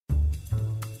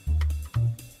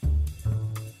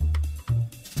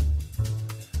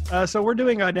So we're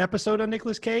doing an episode on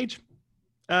Nicolas Cage.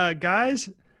 Guys,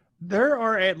 there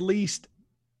are at least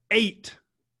 8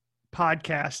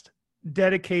 podcasts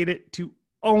dedicated to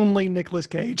only Nicolas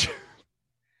Cage.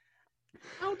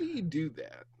 How do you do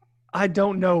that? I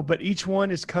don't know, but each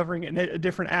one is covering a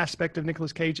different aspect of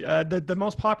Nicolas Cage. The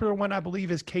most popular one, I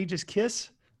believe, is Cage's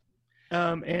Kiss.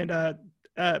 By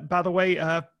the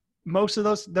way, most of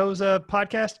those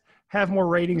podcasts have more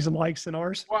ratings and likes than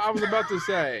ours. Well, I was about to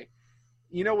say,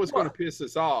 you know what's going to piss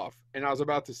us off? And I was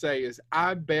about to say is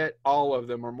I bet all of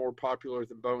them are more popular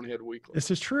than Bonehead Weekly.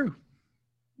 This is true.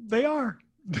 They are.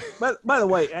 But by the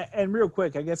way, and real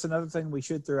quick, I guess another thing we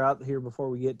should throw out here before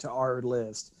we get to our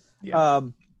list. Yeah.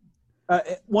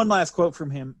 One last quote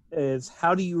from him is,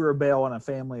 "How do you rebel in a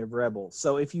family of rebels?"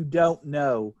 So if you don't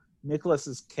know,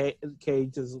 Nicolas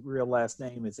Cage's real last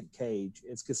name isn't Cage.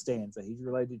 It's Costanza. He's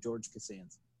related to George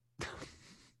Costanza.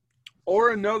 Or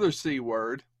another C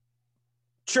word.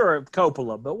 Sure,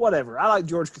 Coppola, but whatever. I like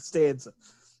George Costanza.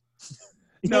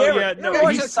 He's a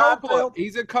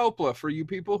Coppola. For you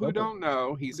people who don't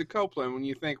know, he's a Coppola. And when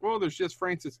you think, well, there's just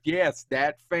Francis, yes,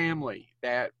 that family.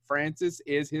 That Francis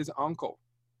is his uncle.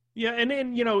 Yeah, and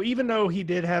then, even though he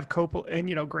did have Coppola,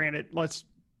 and, granted,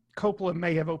 Coppola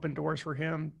may have opened doors for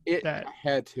him. It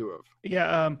had to have.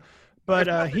 Yeah, but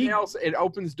it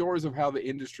opens doors of how the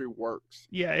industry works.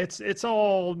 Yeah, it's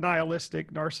all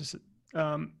nihilistic, narcissist.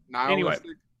 Anyway,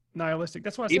 nihilistic.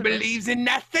 That's what I said. He believes in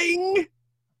nothing.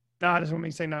 No, I just want me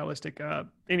to say nihilistic.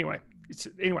 Anyway.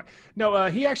 No,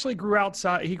 he actually grew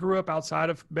outside. He grew up outside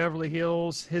of Beverly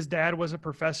Hills. His dad was a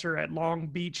professor at Long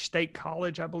Beach State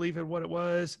College, I believe is what it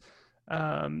was.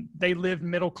 They lived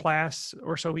middle class,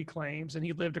 or so he claims, and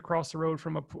he lived across the road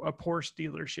from a Porsche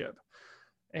dealership.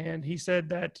 And he said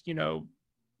that,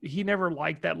 he never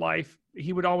liked that life.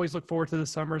 He would always look forward to the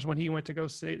summers when he went to go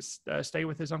stay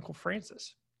with his Uncle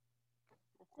Francis.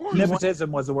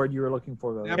 Nepotism was the word you were looking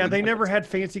for, though. Yeah, they never had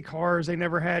fancy cars. They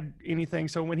never had anything.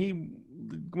 So when he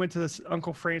went to this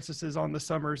Uncle Francis's on the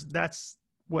summers, that's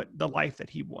what the life that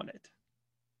he wanted.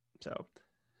 So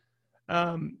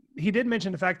he did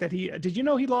mention the fact that did you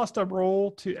know he lost a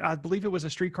role to, I believe it was A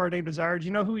Streetcar Named Desire. Do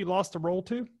you know who he lost the role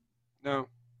to? No.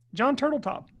 John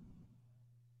Turteltaub.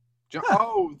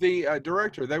 The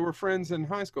director. They were friends in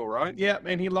high school, right? Yeah,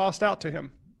 and he lost out to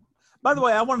him. By the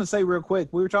way, I want to say real quick,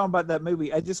 we were talking about that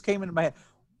movie. It just came into my head.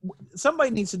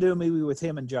 Somebody needs to do a movie with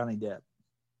him and Johnny Depp.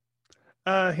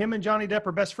 Him and Johnny Depp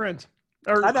are best friends,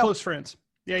 or close friends.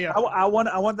 Yeah. I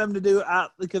want them to do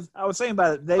because I was saying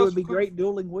about it. They would be great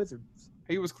dueling wizards.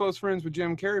 He was close friends with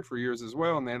Jim Carrey for years as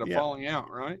well, and they had a falling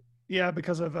out, right? Yeah,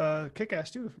 because of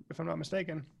Kick-Ass too, if I'm not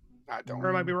mistaken. I don't. Or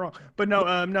I might be wrong, but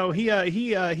no.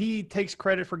 He takes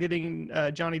credit for getting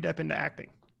Johnny Depp into acting.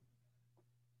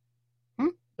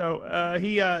 So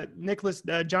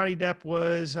Johnny Depp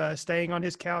was staying on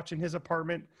his couch in his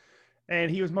apartment, and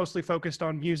he was mostly focused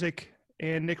on music.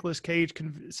 And Nicolas Cage,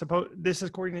 this is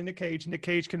according to Nick Cage. Nick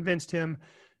Cage convinced him,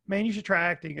 "Man, you should try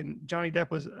acting." And Johnny Depp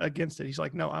was against it. He's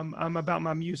like, "No, I'm about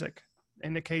my music."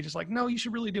 And Nick Cage is like, "No, you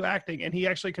should really do acting." And he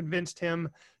actually convinced him,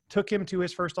 took him to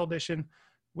his first audition,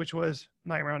 which was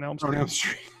Nightmare on Elm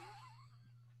Street.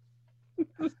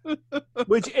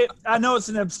 I know it's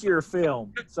an obscure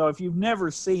film, so if you've never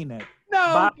seen it,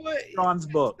 buy John's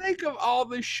book. Think of all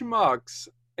the schmucks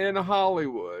in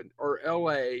Hollywood or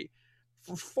LA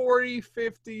for 40,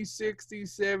 50, 60,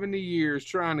 70 years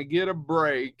trying to get a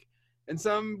break, and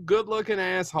some good-looking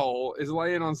asshole is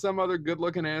laying on some other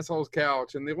good-looking asshole's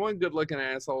couch, and the one good-looking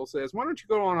asshole says, "Why don't you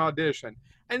go on audition?"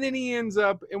 And then he ends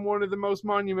up in one of the most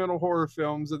monumental horror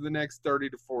films of the next 30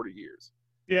 to 40 years.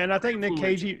 Yeah, and I think Nick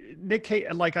Cage,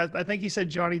 I think he said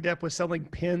Johnny Depp was selling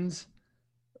pens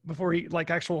before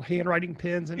actual handwriting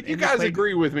pens. And you guys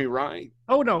agree with me, right?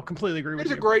 Oh no, completely agree with you.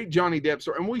 There's a great Johnny Depp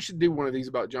story, and we should do one of these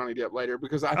about Johnny Depp later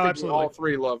because I think we all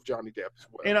three love Johnny Depp as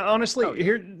well. And honestly,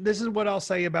 this is what I'll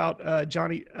say about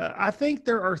Johnny. I think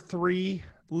there are 3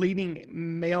 leading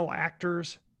male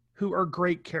actors who are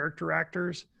great character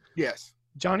actors. Yes.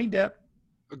 Johnny Depp.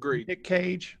 Agreed. Nick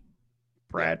Cage.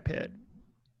 Brad Pitt.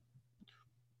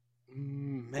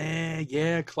 Man,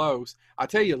 yeah, close. I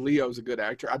tell you, Leo's a good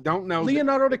actor. I don't know.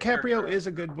 Leonardo DiCaprio is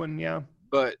a good one, yeah.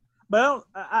 But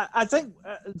I think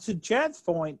to Chad's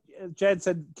point, Chad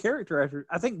said character actor.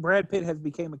 I think Brad Pitt has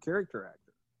become a character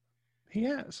actor. He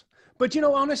has, but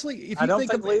honestly, if you I don't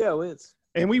think Leo is.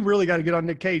 And we really got to get on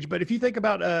Nick Cage. But if you think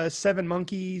about 7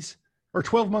 Monkeys or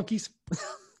 12 Monkeys.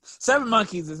 7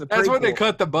 Monkeys is a prequel. That's when they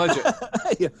cut the budget.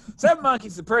 Yeah. 7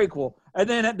 Monkeys is a prequel. And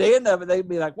then at the end of it, they'd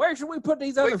be like, where should we put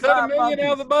these other 5 monkeys? We cut $1 million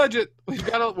out of the budget.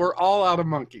 We're all out of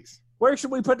monkeys. Where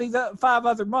should we put these 5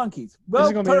 other monkeys? This Well,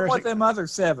 is gonna be put them with interesting. them other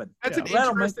 7. That's Yeah. an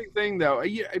That'll make- interesting thing, though.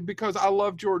 Yeah, because I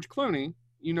love George Clooney.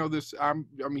 You know this. I'm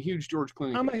a huge George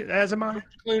Clooney. As am I. George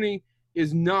Clooney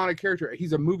is not a character.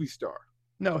 He's a movie star.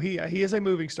 No, he is a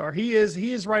moving star. He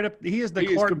is right up. He is the He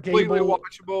is Clark completely Gable.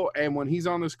 watchable, and when he's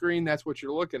on the screen, that's what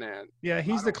you're looking at. Yeah,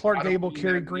 he's I the don't- Clark I don't Gable, mean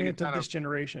Cary that in any Grant of kind this of-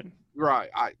 generation. Right.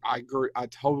 I agree. I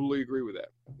totally agree with that.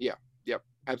 Yeah. Yep.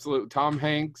 Absolutely. Tom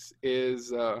Hanks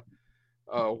is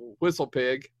Whistle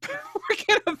Pig. Why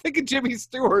can't I think of Jimmy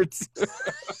Stewart's?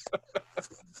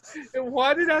 And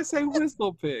why did I say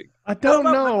Whistle Pig? I don't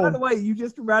By the know. way, you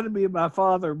just reminded me of my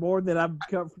father more than I'm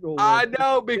comfortable with. I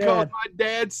know because Dad. my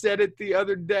dad said it the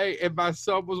other day, and my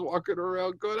son was walking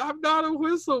around going, "I'm not a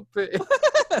whistle pig."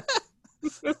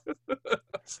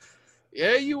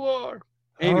 Yeah, you are.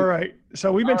 Anyway, All right.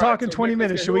 So we've been all right, talking so 20 Nick,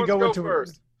 minutes. who Should we wants to go into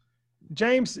first? it?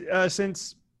 James,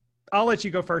 since I'll let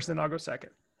you go first, then I'll go second.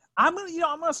 I'm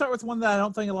gonna start with one that I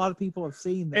don't think a lot of people have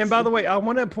seen. that And by should- the way, I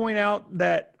want to point out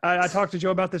that I talked to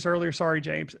Joe about this earlier. Sorry,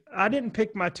 James. I didn't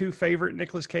pick my 2 favorite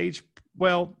Nicolas Cage.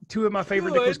 Well, 2 of my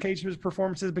favorite Nicolas Cage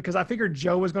performances because I figured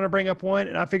Joe was going to bring up one,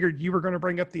 and I figured you were going to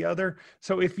bring up the other.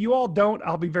 So if you all don't,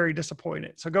 I'll be very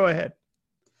disappointed. So go ahead.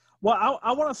 Well,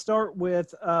 I want to start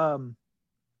with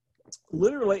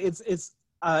literally it's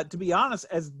to be honest,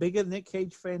 as big a Nick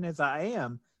Cage fan as I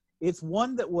am, it's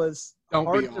one that was don't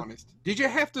hard be to- honest. Did you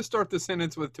have to start the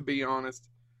sentence with "to be honest"?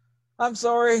 I'm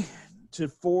sorry to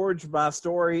forge my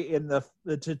story in the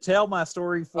to tell my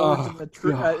story forged in the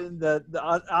God. in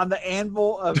the on the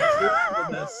anvil of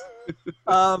truthfulness.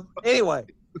 Anyway,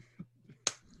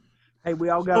 hey, we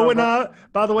all got. Joe our- and I,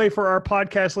 by the way, for our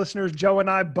podcast listeners, Joe and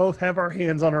I both have our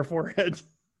hands on our foreheads.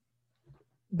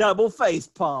 double face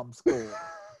palm score.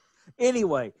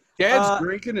 Anyway, Dad's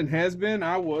drinking and has been.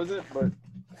 I wasn't, but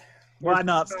why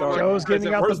not start? Joe's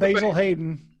getting out the Where's the Basil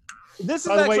Hayden. This is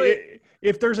By the actually way,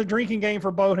 if there's a drinking game for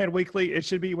Bonehead Weekly, it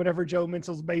should be whenever Joe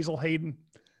mentions Basil Hayden.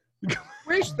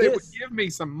 wish they would This- give me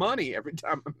some money every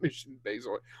time I mention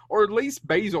Basil, or at least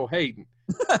Basil Hayden.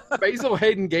 Basil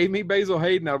Hayden gave me Basil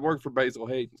Hayden. I'd work for Basil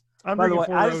Hayden. I'm By the way,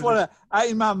 drinking Four I just Roses. want to.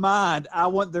 In my mind, I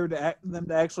want them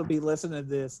to actually be listening to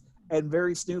this and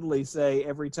very snootily say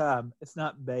every time, "It's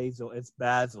not Basil, it's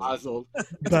Basil." Basil.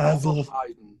 Basil.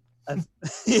 Hayden.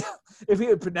 Yeah, if he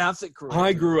would pronounce it correctly.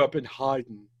 I grew up in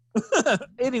Hayden.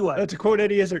 Anyway, To quote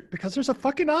Eddie Izzard, because there's a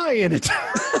fucking eye in it.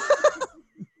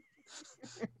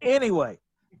 anyway,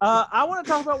 I want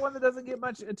to talk about one that doesn't get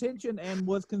much attention and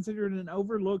was considered an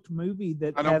overlooked movie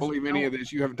that I don't has believe any of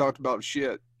this. You haven't talked about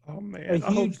shit. Oh a man.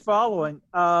 huge following.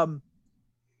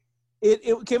 It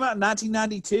came out in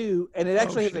 1992, and it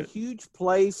actually has a shit. huge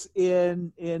place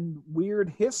in weird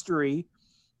history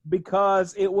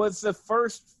because it was the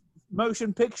first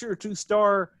motion picture to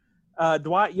star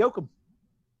Dwight Yoakam.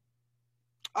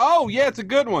 Oh yeah, it's a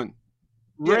good one.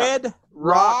 Yeah. Red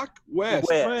Rock West.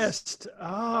 West.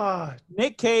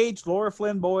 Nick Cage, Laura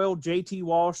Flynn Boyle, J.T.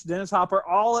 Walsh, Dennis Hopper,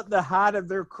 all at the height of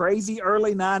their crazy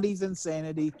early 90s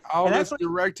insanity. Oh, And that's actually-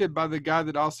 directed by the guy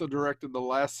that also directed The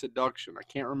Last Seduction. I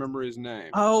can't remember his name.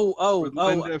 With Oh,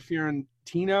 Linda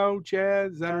Fiorentino,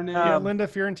 Chad, is that her name? Yeah, Linda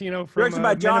Fiorentino from directed by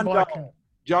Men in John Black. Dahl.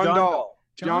 John Dahl. Dahl.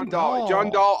 John Dahl. John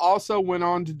Dahl also went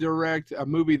on to direct a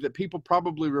movie that people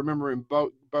probably remember in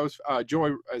both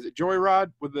Joy. Is it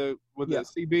Joyride with the Yeah.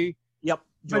 CB? Yep.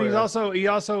 But he Joyride.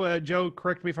 also Joe,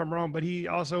 correct me if I'm wrong, but he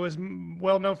also is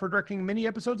well known for directing many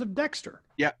episodes of Dexter.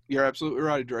 Yeah, you're absolutely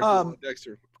right. He directed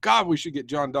Dexter. God, we should get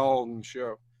John Dahl on the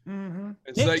show Mm-hmm.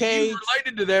 and Nick say Cage. you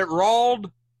related to that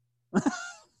Rawld.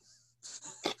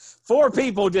 4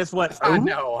 people just went, I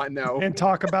 "Ooh." know. And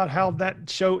talk about how that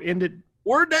show ended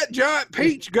Where'd that giant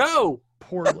peach go?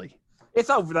 poorly. It's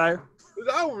over there.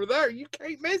 It's over there. You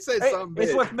can't miss that Hey, something.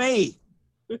 it's with me.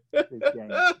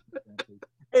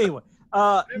 Anyway,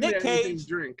 Nick Cage,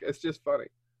 drink. It's just funny.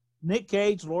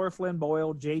 Laura Flynn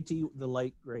Boyle, the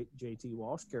late great JT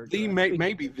Walsh character.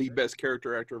 Maybe the best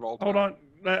character actor of all time. Hold on.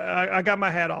 I got my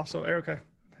hat off, so okay.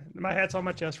 My hat's on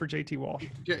my chest for JT Walsh.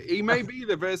 He may be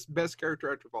the best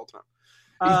character actor of all time.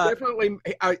 He's Uh, definitely.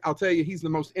 I'll tell you, he's the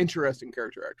most interesting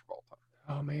character actor of all time.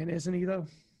 Oh man, isn't he though?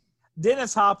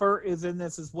 Dennis Hopper is in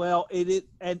this as well.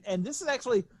 And this is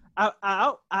actually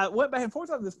I went back and forth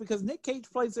on this because Nick Cage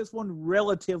plays this one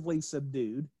relatively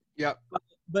subdued. Yep.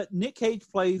 But Nick Cage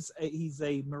he's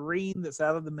a Marine that's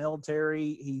out of the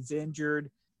military. He's injured.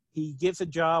 He gets a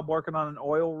job working on an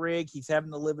oil rig. He's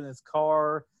having to live in his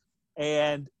car.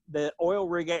 And the oil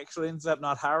rig actually ends up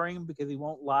not hiring him because he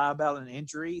won't lie about an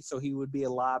injury. So he would be a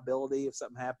liability if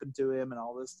something happened to him and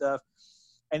all this stuff.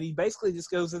 And he basically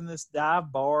just goes in this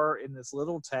dive bar in this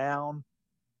little town.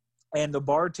 And the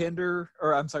bartender,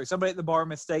 somebody at the bar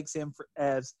mistakes him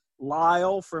as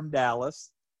Lyle from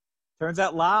Dallas. Turns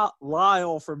out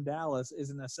Lyle from Dallas is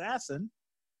an assassin.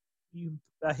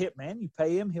 A hitman. You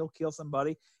pay him, he'll kill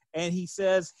somebody. And he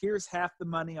says, here's half the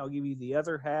money. I'll give you the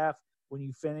other half when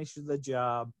you finish the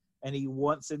job. And he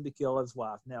wants him to kill his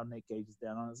wife. Now Nick Cage is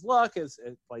down on his luck as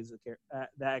it plays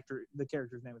the actor. The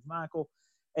character's name is Michael,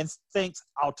 and thinks,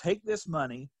 I'll take this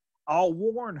money, I'll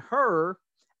warn her,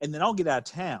 and then I'll get out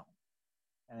of town,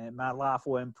 and my life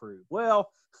will improve. Well,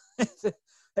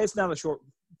 it's not a short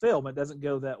film. It doesn't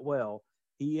go that well.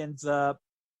 He ends up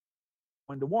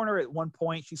going to warn her at one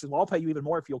point. She says, well, I'll pay you even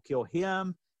more if you'll kill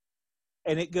him.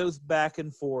 And it goes back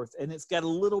and forth. And it's got a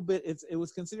little bit, it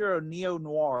was considered a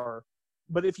neo-noir.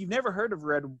 But if you've never heard of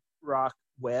Red Rock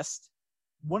West,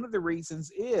 one of the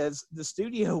reasons is the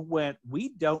studio went, we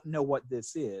don't know what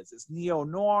this is. It's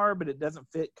neo-noir, but it doesn't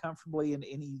fit comfortably in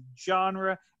any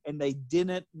genre. And they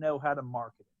didn't know how to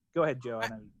market it. Go ahead, Joe. I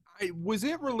know was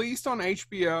it released on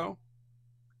HBO?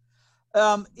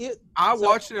 I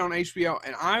watched it on HBO,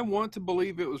 and I want to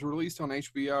believe it was released on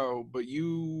HBO, but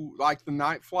you, like The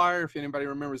Night Flyer, if anybody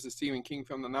remembers the Stephen King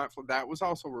film, The Night Flyer, that was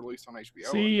also released on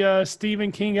HBO. See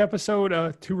Stephen King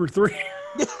episode 2 or 3.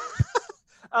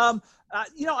 I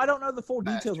don't know the full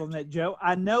details on that, Joe.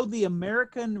 I know the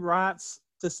American rights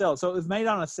to sell it. So it was made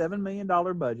on a $7 million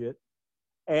budget,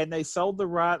 and they sold the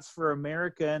rights for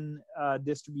American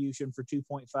distribution for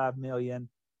 $2.5 million.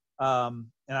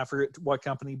 And I forget what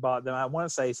company bought them. I want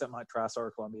to say something like TriStar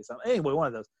or Columbia. Something. Anyway, one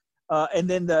of those. And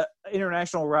then the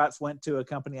international rights went to a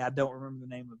company. I don't remember the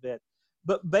name of it.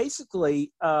 But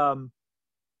basically,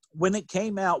 when it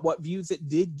came out, what views it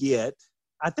did get,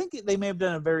 I think they may have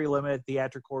done a very limited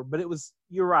theatrical, but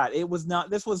you're right.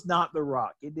 This was not The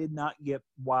Rock. It did not get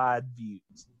wide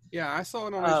views. Yeah, I saw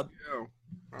it on HBO.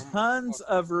 Tons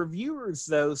of reviewers,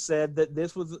 though, said that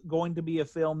this was going to be a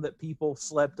film that people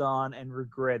slept on and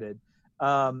regretted.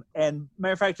 And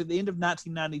matter of fact, at the end of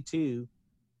 1992,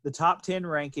 the top 10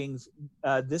 rankings,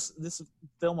 this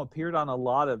film appeared on a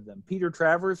lot of them. Peter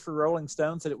Travers for Rolling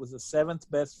Stone said it was the 7th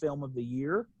best film of the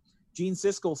year. Gene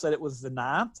Siskel said it was the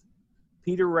 9th.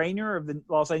 Peter Rainer of the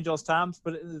Los Angeles Times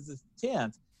put it as the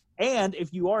 10th. And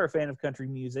if you are a fan of country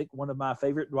music, one of my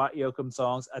favorite Dwight Yoakam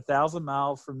songs, 1,000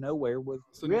 Miles from Nowhere, was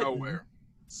written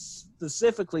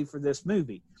specifically for this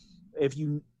movie. I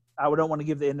don't want to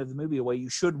give the end of the movie away. You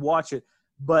should watch it.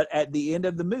 But at the end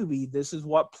of the movie, this is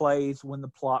what plays when the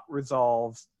plot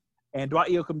resolves. And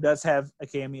Dwight Yoakam does have a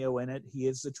cameo in it. He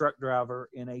is the truck driver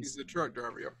He's the truck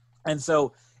driver, yeah. And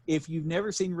so if you've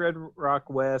never seen Red Rock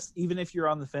West, even if you're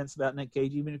on the fence about Nick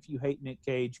Cage, even if you hate Nick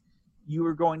Cage, you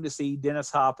are going to see Dennis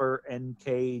Hopper and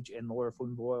Cage and Laura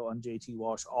Flynn Boyle and J.T.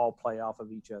 Walsh all play off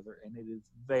of each other, and it is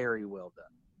very well done.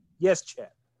 Yes,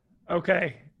 Chad.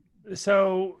 Okay.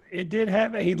 So it did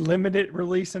have a limited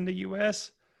release in the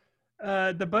U.S.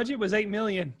 The budget was $8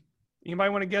 million.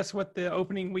 Anybody want to guess what the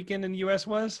opening weekend in the U.S.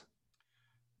 was?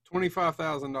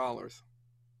 $25,000.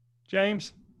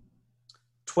 James?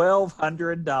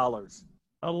 $1,200.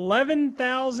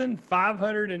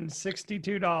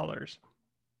 $11,562.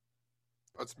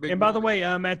 That's big. And by the way,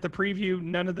 at the preview,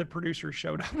 none of the producers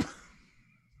showed up.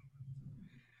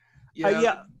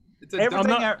 Yeah. It's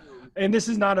a and this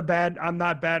is not I'm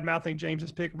not bad mouthing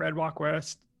James's pick. Red Rock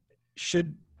West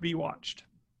should be watched.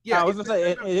 Yeah, I was going to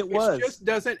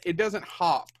say it doesn't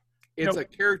hop. It's a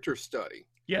character study.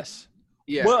 Yes.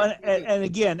 Yeah. Well, and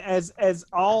again, as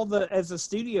the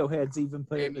studio heads even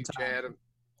put at the time,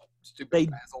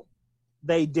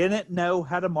 they didn't know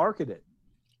how to market it.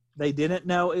 They didn't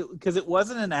know it because it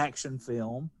wasn't an action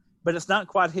film, but it's not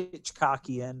quite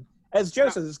Hitchcockian. As Joe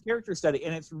says, it's a character study,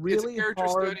 and it's really a character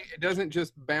hard. study. It doesn't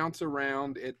just bounce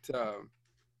around.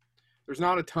 There's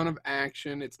not a ton of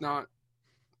action. It's not.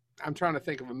 I'm trying to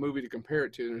think of a movie to compare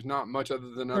it to. There's not much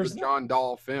other than other John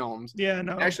Dahl films. Yeah,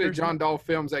 no. Actually, John Dahl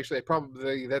films. Actually,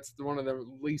 that's one of the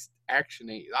least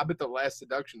actiony. I bet The Last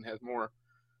Seduction has more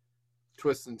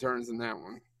twists and turns than that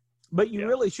one. But you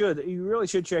really should. You really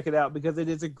should check it out because it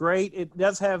is a great. It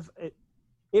does have.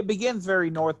 It begins very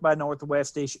North by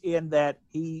Northwest-ish in that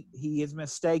he is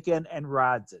mistaken and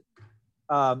rides it.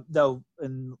 Though,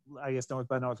 in I guess North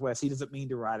by Northwest, he doesn't mean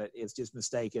to ride it. It's just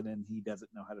mistaken, and he doesn't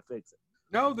know how to fix it.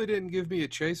 No, they didn't give me a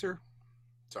chaser.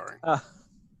 Sorry.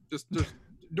 Just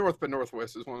North by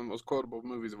Northwest is one of the most quotable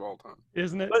movies of all time,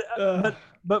 isn't it?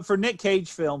 But for Nick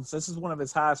Cage films, this is one of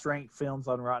his highest ranked films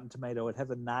on Rotten Tomato. It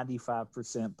has a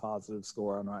 95% positive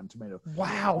score on Rotten Tomato.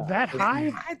 Wow, that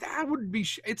high? I would be.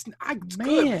 It's good. It's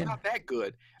not that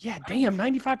good. Yeah, damn,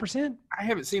 95%. I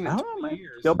haven't seen it in 20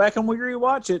 years. Go back and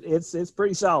rewatch it. It's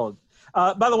pretty solid.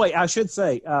 By the way, I should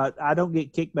say I don't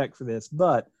get kickback for this,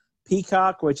 but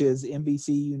Peacock, which is NBC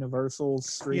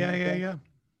Universal's streaming,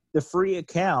 the free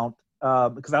account,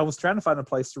 because I was trying to find a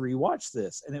place to rewatch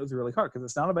this, and it was really hard because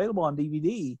it's not available on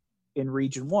DVD in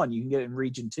Region 1. You can get it in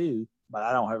Region 2, but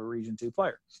I don't have a Region 2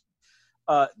 player.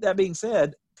 That being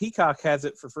said, Peacock has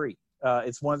it for free.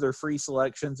 It's one of their free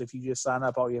selections. If you just sign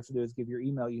up, all you have to do is give your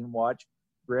email. You can watch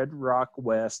Red Rock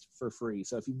West for free.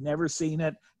 So if you've never seen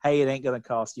it, hey, it ain't going to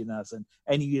cost you nothing.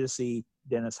 And you get to see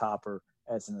Dennis Hopper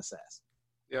as an assassin.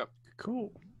 Yep.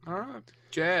 Cool. All right.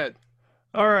 Chad.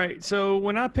 All right. So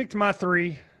when I picked my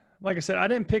 3, like I said, I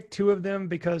didn't pick 2 of them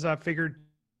because I figured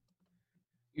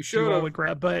You should have. would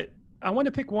grab, but I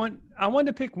wanted to pick one. I wanted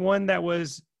to pick one that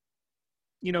was,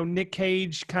 Nick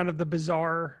Cage, kind of the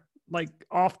bizarre, like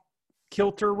off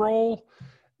kilter role.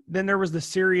 Then there was the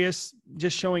serious,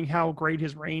 just showing how great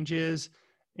his range is,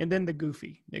 and then the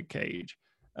goofy Nick Cage.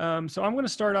 So I'm going to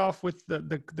start off with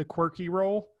the quirky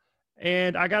role,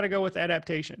 and I got to go with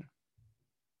Adaptation,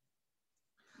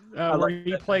 where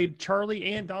he played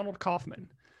Charlie and Donald Kaufman.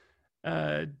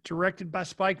 Directed by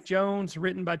Spike Jonze,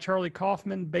 written by Charlie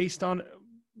Kaufman, based on,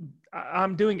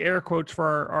 I'm doing air quotes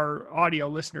for our audio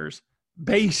listeners,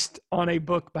 based on a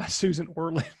book by Susan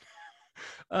Orlean.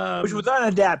 Which was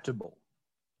unadaptable.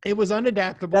 It was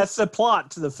unadaptable. That's the plot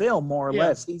to the film, more or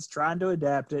less. He's trying to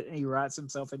adapt it, and he writes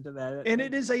himself into that. And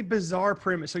it is a bizarre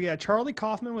premise. So yeah, Charlie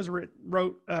Kaufman was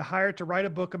hired to write a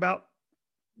book about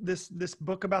this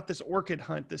book about this orchid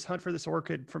hunt, this hunt for this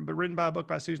orchid, written by a book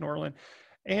by Susan Orlean.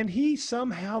 And he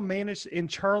somehow managed, in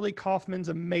Charlie Kaufman's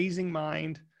amazing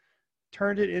mind,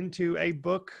 turned it into a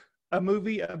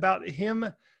movie about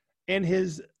him and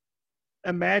his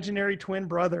imaginary twin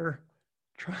brother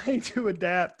trying to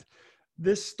adapt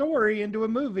this story into a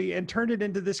movie and turned it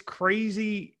into this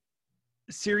crazy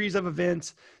series of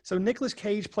events. So Nicolas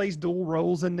Cage plays dual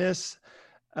roles in this.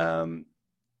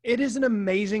 It is an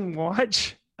amazing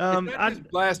watch. Is that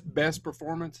his last best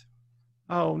performance?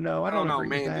 Oh no, I don't agree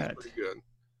man, with that. he's pretty good.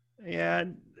 Yeah,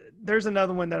 there's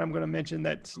another one that I'm going to mention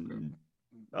that's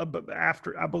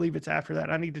after. I believe it's after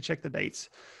that. I need to check the dates.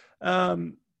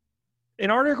 An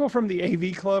article from the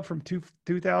AV Club from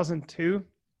 2002,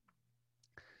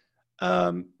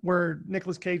 where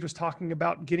Nicolas Cage was talking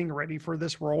about getting ready for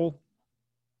this role.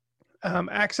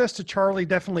 Access to Charlie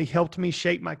definitely helped me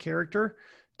shape my character.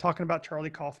 Talking about Charlie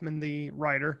Kaufman, the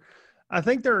writer. I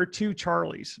think there are 2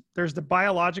 Charlies. There's the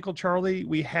biological Charlie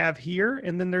we have here,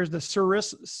 and then there's the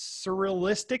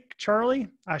surrealistic Charlie.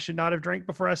 I should not have drank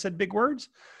before I said big words,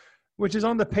 which is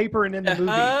on the paper and in the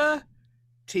movie.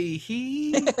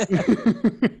 Tee-hee.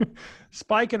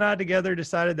 Spike and I together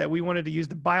decided that we wanted to use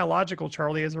the biological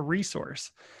Charlie as a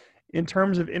resource in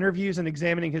terms of interviews and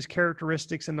examining his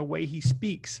characteristics and the way he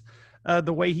speaks,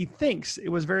 the way he thinks. It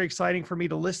was very exciting for me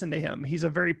to listen to him. He's a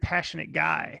very passionate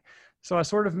guy. So I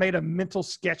sort of made a mental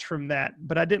sketch from that,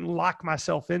 but I didn't lock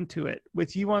myself into it.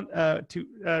 With you on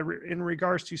in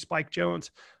regards to Spike Jonze,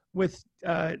 with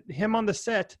him on the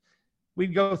set,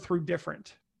 we'd go through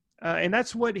different, and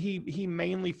that's what he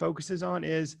mainly focuses on.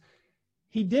 Is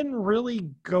he didn't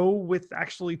really go with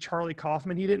actually Charlie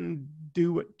Kaufman. He didn't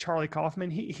do what Charlie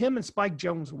Kaufman. Him and Spike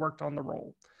Jonze worked on the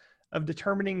role of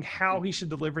determining how he should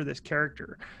deliver this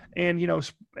character, and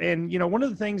one of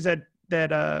the things that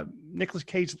Nicolas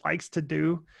Cage likes to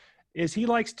do is he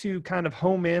likes to kind of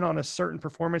home in on a certain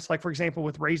performance. Like, for example,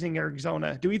 with Raising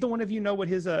Arizona. Do either one of you know what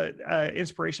his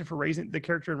inspiration for the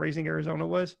character in Raising Arizona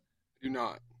was? Do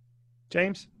not.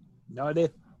 James? No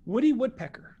idea. Woody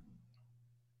Woodpecker.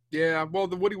 Yeah, well,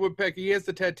 the Woody Woodpecker, he has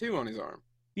the tattoo on his arm.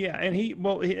 Yeah, and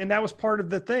and that was part of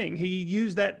the thing. He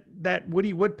used that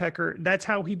Woody Woodpecker. That's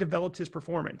how he developed his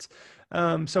performance.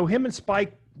 So him and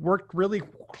Spike worked really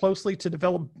closely to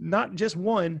develop not just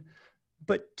one,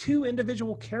 but 2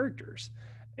 individual characters.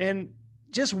 And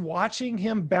just watching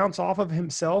him bounce off of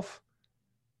himself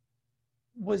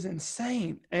was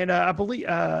insane. And I believe,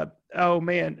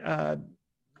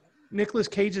 Nicolas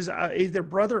Cage's either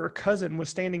brother or cousin was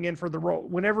standing in for the role.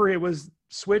 Whenever it was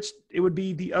switched, it would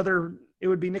be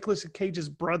Nicolas Cage's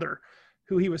brother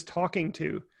who he was talking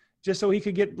to, just so he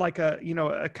could get like a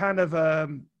kind of a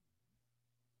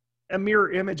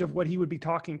mirror image of what he would be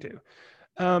talking to.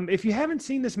 If you haven't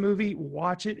seen this movie,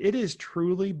 watch it. It is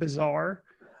truly bizarre,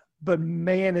 but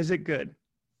man, is it good.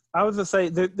 I was going to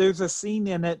say, there's a scene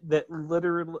in it that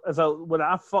literally, so when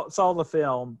I saw the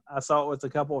film, I saw it with a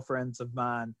couple of friends of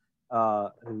mine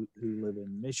who live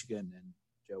in Michigan, and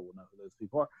Joe will know who those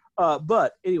people are.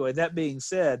 But anyway, that being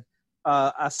said,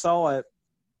 I saw it,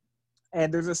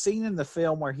 and there's a scene in the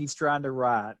film where he's trying to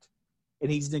write, and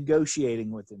he's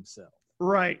negotiating with himself.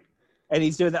 Right. And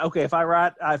he's doing that. Okay, if I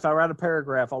write a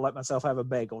paragraph, I'll let myself have a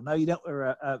bagel. No, you don't, or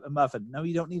a muffin. No,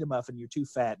 you don't need a muffin. You're too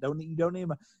fat. You don't need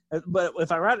a. But if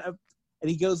I write, and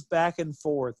he goes back and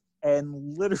forth,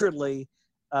 and literally,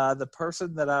 the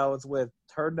person that I was with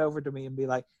turned over to me and be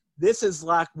like, "This is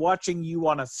like watching you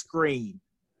on a screen."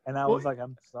 And I was like,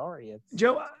 "I'm sorry."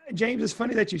 Joe, James, it's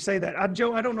funny that you say that.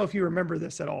 Joe, I don't know if you remember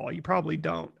this at all. You probably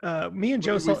don't. Me and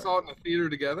Joe We saw it in the theater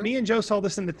together. Me and Joe saw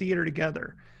this in the theater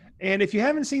together. And if you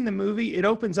haven't seen the movie, it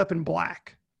opens up in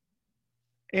black.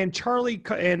 And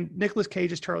Nicolas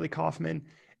Cage as Charlie Kaufman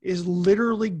is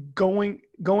literally going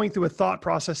through a thought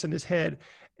process in his head,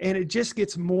 and it just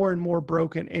gets more and more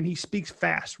broken, and he speaks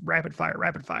fast, rapid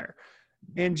fire.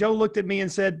 And Joe looked at me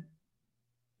and said,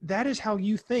 "That is how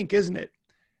you think, isn't it?"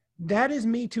 That is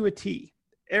me to a T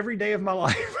every day of my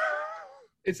life.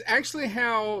 It's actually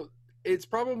how it's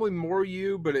probably more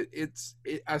you, but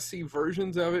I see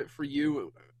versions of it for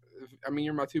you. I mean,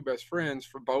 you're my two best friends,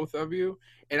 for both of you.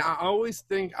 And I always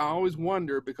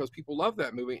wonder, because people love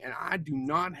that movie, and I do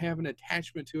not have an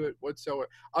attachment to it whatsoever,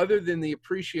 other than the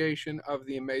appreciation of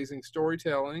the amazing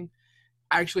storytelling.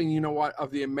 Actually, you know what?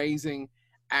 Of the amazing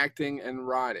acting and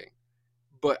writing.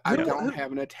 But I don't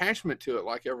have an attachment to it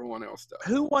like everyone else does.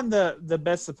 Who won the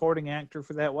best supporting actor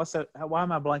for that? What's that? Why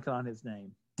am I blanking on his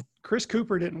name? Chris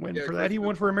Cooper didn't win for that. He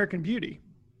won for American Beauty.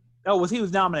 Oh, he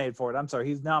was nominated for it? I'm sorry,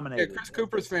 he's nominated. Yeah, Chris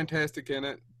Cooper's fantastic in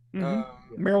it.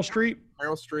 Mm-hmm. Meryl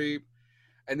Streep.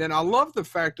 And then I love the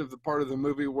fact of the part of the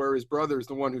movie where his brother is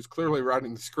the one who's clearly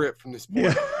writing the script from this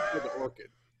point to the orchid.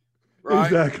 Right?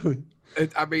 Exactly.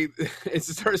 It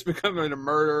starts becoming a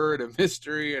murder and a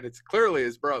mystery, and it's clearly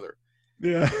his brother.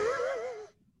 Yeah.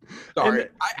 Sorry,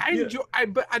 I enjoy,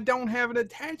 but I don't have an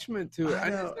attachment to it.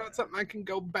 It's not something I can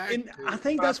go back to. I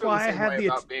think that's why I have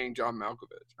about being John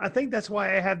Malkovich. I think that's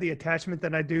why I have the attachment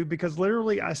that I do, because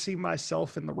literally I see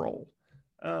myself in the role.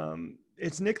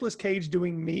 It's Nicolas Cage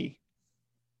doing me,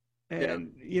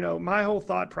 and my whole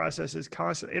thought process is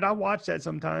constant. And I watch that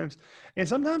sometimes, and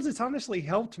sometimes it's honestly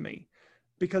helped me,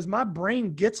 because my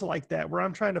brain gets like that, where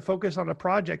I'm trying to focus on a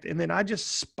project and then I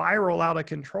just spiral out of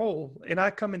control, and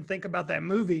I come and think about that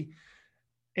movie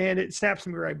and it snaps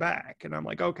me right back. And I'm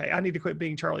like, okay, I need to quit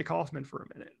being Charlie Kaufman for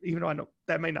a minute, even though I know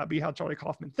that may not be how Charlie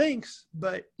Kaufman thinks,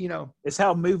 but it's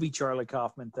how movie Charlie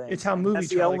Kaufman thinks. It's how movie That's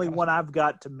the Charlie only Kaufman. one I've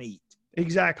got to meet.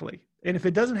 Exactly. And if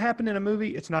it doesn't happen in a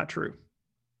movie, it's not true.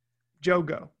 Joe,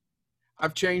 go.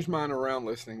 I've changed mine around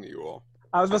listening to you all.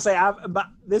 I was going to say,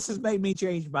 this has made me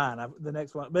change mine. The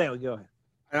next one. But anyway, go ahead.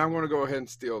 And I'm going to go ahead and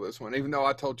steal this one, even though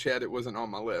I told Chad it wasn't on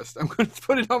my list. I'm going to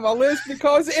put it on my list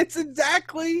because it's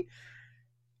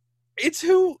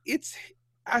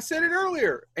I said it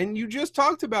earlier, and you just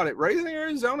talked about it. Raising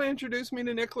Arizona introduced me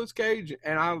to Nicolas Cage,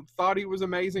 and I thought he was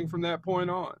amazing from that point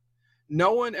on.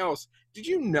 No one else. Did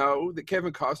you know that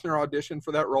Kevin Costner auditioned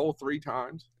for that role 3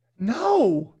 times?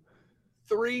 No.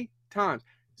 3 times.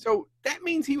 So that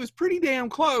means he was pretty damn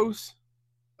close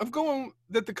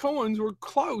that the Coens were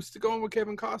close to going with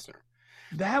Kevin Costner.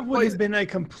 That would have been a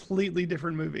completely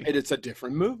different movie. It's a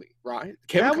different movie, right?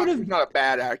 Kevin Costner's not a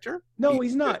bad actor. No,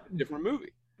 he's not. A different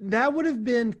movie. That would have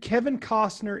been Kevin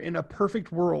Costner in A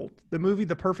Perfect World, the movie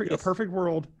A Perfect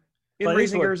World in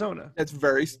Raising Arizona. It's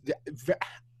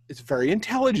very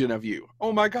intelligent of you.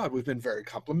 Oh my God, we've been very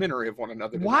complimentary of one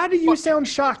another. Why do you sound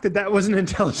shocked that wasn't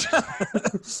intelligent?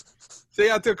 See,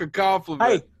 I took a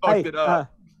compliment. Fucked it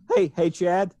up. Hey,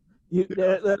 Chad.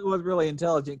 That was really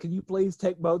intelligent. Can you please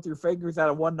take both your fingers out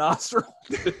of one nostril?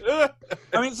 I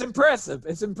mean, it's impressive.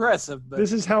 But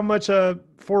this is how much 4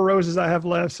 roses I have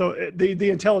left. So the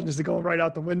intelligence is going right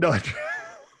out the window.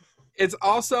 It's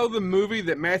also the movie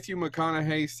that Matthew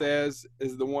McConaughey says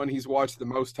is the one he's watched the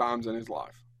most times in his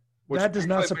life. That does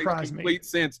not surprise me. Complete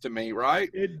sense to me, right?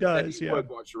 It does. He would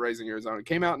watch Raising Arizona. It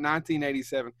came out in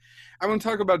 1987. I'm going to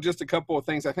talk about just a couple of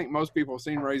things. I think most people have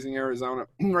seen Raising Arizona.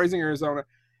 Raising Arizona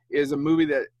is a movie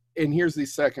that, and here's the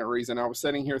second reason. I was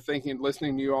sitting here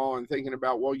listening to you all and thinking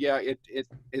about, well, yeah,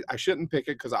 I shouldn't pick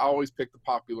it because I always pick the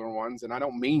popular ones, and I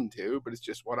don't mean to, but it's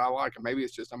just what I like, and maybe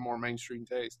it's just a more mainstream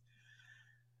taste.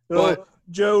 But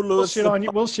Joe Lewis,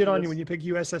 we'll shit on you when you pick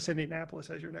USS Indianapolis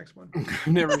as your next one.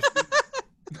 Never.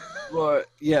 But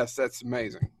yes, that's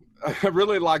amazing. I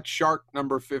really liked Shark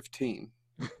number 15.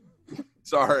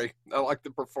 Sorry, I like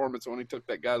the performance when he took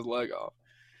that guy's leg off.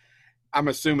 I'm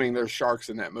assuming there's sharks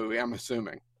in that movie. I'm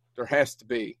assuming there has to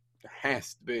be.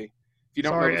 If you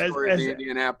don't know the story of the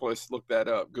Indianapolis, look that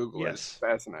up. Google it. It's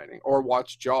fascinating. Or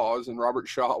watch Jaws, and Robert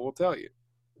Shaw will tell you.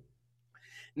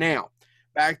 Now,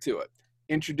 back to it.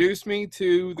 Introduced me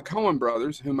to the Coen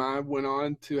brothers, whom I went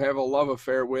on to have a love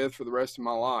affair with for the rest of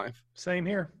my life. Same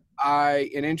here.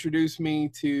 It introduced me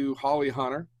to Holly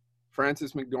Hunter,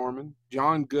 Frances McDormand,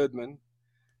 John Goodman,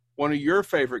 one of your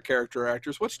favorite character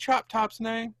actors. What's Chop Top's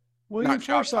name? William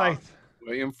Forsythe.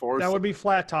 William Forsythe. That would be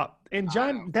Flat Top. And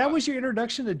John, that was your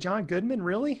introduction to John Goodman,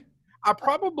 really? I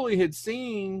probably had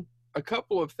seen a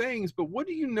couple of things, but what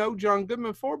do you know John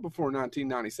Goodman for before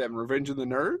 1997? Revenge of the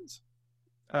Nerds?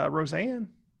 Roseanne.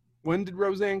 When did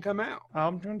Roseanne come out?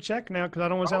 I'm going to check now because I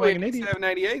don't want to sound like an idiot.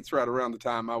 788's right around the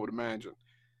time, I would imagine.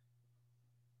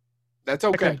 That's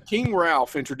okay. King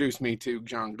Ralph introduced me to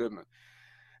John Goodman.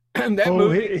 And that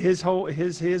movie,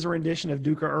 his rendition of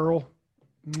Duke of Earl.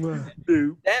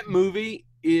 That movie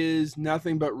is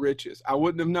nothing but riches. I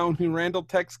wouldn't have known who Randall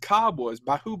Tex Cobb was,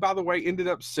 who, by the way, ended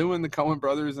up suing the Coen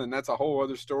brothers, and that's a whole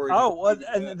other story. Oh, well,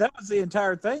 and that was the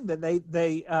entire thing. That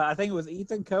they I think it was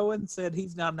Ethan Coen said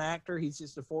he's not an actor; he's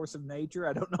just a force of nature.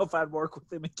 I don't know if I'd work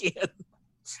with him again.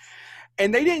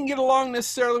 And they didn't get along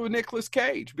necessarily with Nicolas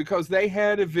Cage because they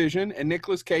had a vision, and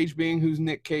Nicolas Cage, being who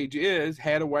Nick Cage is,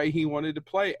 had a way he wanted to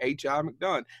play H.I.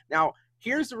 McDunn. Now,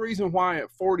 here's the reason why at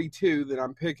 42 that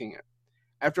I'm picking it.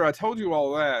 After I told you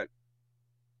all that,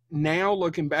 now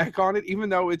looking back on it, even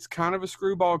though it's kind of a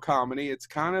screwball comedy, it's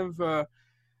kind of a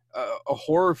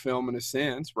horror film in a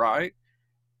sense, right?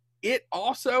 It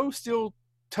also still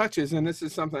touches, and this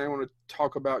is something I want to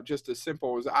talk about just as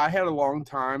simple as I had a long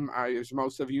time, as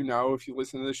most of you know, if you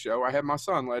listen to the show, I had my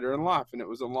son later in life, and it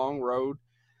was a long road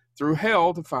through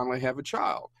hell to finally have a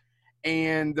child.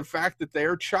 And the fact that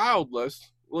they're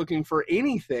childless, looking for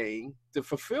anything to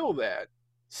fulfill that,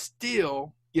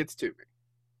 still gets to me.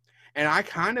 And I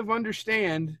kind of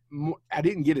understand. I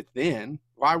didn't get it then.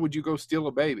 Why would you go steal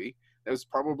a baby? That was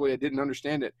probably, I didn't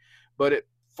understand it. But at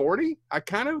 40, I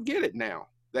kind of get it now.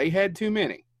 They had too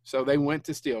many, so they went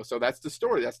to steal. So that's the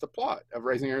story. That's the plot of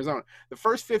Raising Arizona. The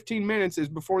first 15 minutes is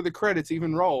before the credits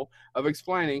even roll, of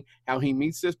explaining how he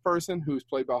meets this person who's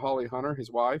played by Holly Hunter,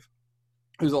 his wife,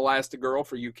 who's Elastigirl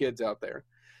for you kids out there.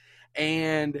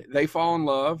 And they fall in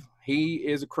love. He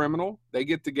is a criminal. They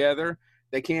get together.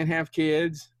 They can't have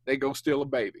kids. They go steal a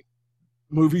baby.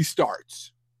 Movie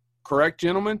starts. Correct,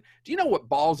 gentlemen? Do you know what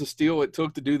balls of steel it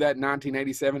took to do that in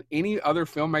 1987? Any other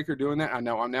filmmaker doing that? I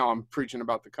know. I'm preaching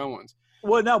about the Coens.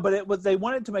 Well, no, but they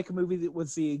wanted to make a movie that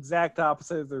was the exact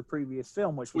opposite of their previous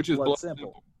film, which is Blood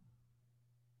Simple.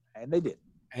 And they did.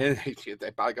 And they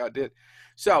by God did.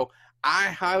 So I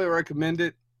highly recommend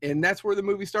it. And that's where the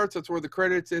movie starts. That's where the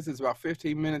credits is. It's about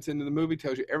 15 minutes into the movie.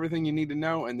 Tells you everything you need to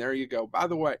know. And there you go. By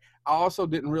the way, I also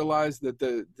didn't realize that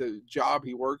the job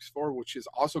he works for, which has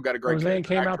also got a great Roseanne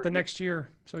came out the next year.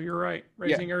 So you're right.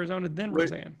 Raising Arizona, then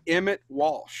Roseanne. Emmett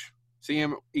Walsh.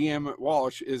 Emmett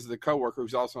Walsh is the coworker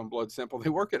who's also on Blood Simple.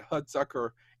 They work at Hudsucker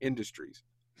Industries.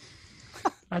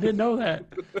 I didn't know that.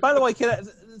 By the way,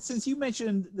 since you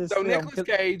mentioned this so film, Nicolas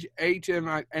Cage,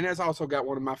 HMI, and that's also got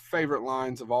one of my favorite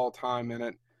lines of all time in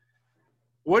it.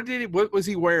 What was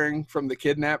he wearing from The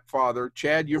Kidnapped Father?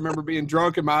 Chad, you remember being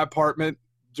drunk in my apartment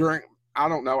during, I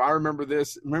don't know, I remember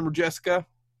this. Remember Jessica?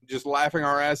 Just laughing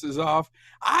our asses off.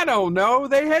 I don't know.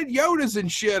 They had Yodas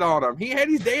and shit on him. He had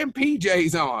his damn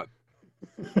PJs on.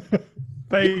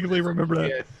 Vaguely remember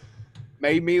that.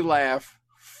 Made me laugh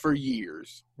for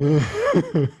years.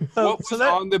 What was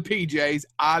on the PJs?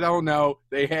 I don't know.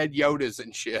 They had Yodas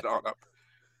and shit on them.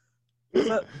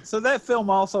 So that film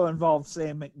also involved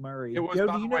Sam McMurray. It was,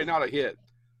 by the way, not a hit.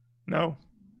 No.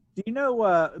 Do you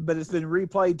know, but it's been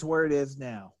replayed to where it is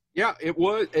now. Yeah, it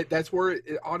was. That's where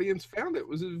the audience found it. It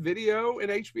was a video and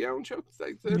HBO and show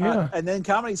things. Yeah. And then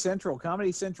Comedy Central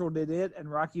did it, and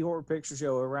Rocky Horror Picture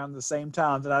Show around the same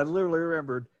time. That I literally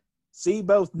remembered see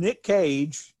both Nick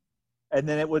Cage, and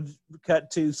then it would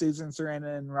cut to Susan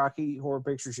Sarandon and Rocky Horror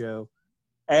Picture Show,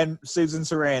 and Susan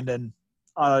Sarandon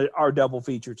on our double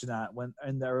feature tonight when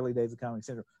in the early days of Comedy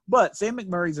Central. But Sam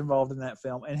McMurray's involved in that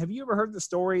film. And have you ever heard the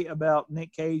story about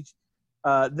Nick Cage,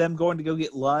 them going to go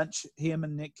get lunch, him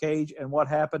and Nick Cage, and what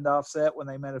happened offset when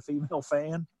they met a female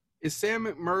fan? Is Sam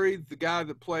McMurray the guy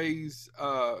that plays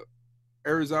Ethan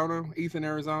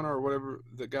Arizona, or whatever,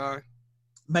 the guy?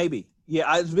 Maybe.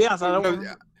 Yeah, to be honest, I don't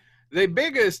know. The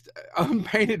biggest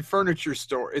unpainted furniture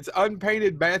store. It's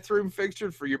unpainted bathroom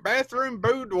fixtures for your bathroom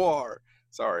boudoir.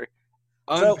 Sorry.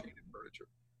 Unpainted furniture.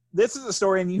 This is a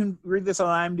story, and you can read this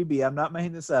on IMDb. I'm not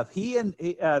making this up. Sam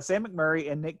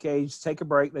McMurray and Nick Cage take a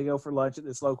break. They go for lunch at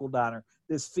this local diner.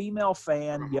 This female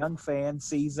fan, young fan,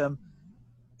 sees them.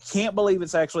 Can't believe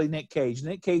it's actually Nick Cage.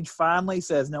 Nick Cage finally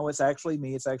says, "No, it's actually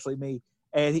me. It's actually me."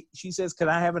 And she says, "Can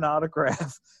I have an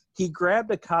autograph?" He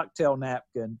grabbed a cocktail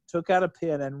napkin, took out a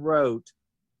pen, and wrote,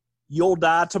 "You'll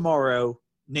die tomorrow,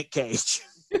 Nick Cage."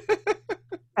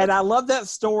 And I love that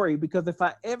story because if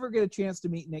I ever get a chance to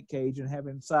meet Nick Cage and have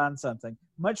him sign something,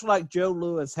 much like Joe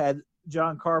Louis had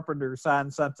John Carpenter sign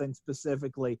something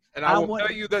specifically. And I will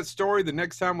tell you that story the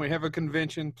next time we have a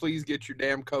convention. Please get your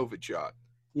damn COVID shot.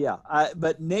 Yeah,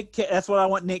 but that's what I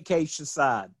want Nick Cage to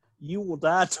decide. You will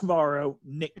die tomorrow,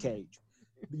 Nick Cage.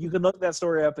 You can look that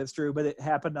story up. It's true, but it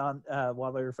happened on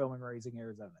while they were filming Raising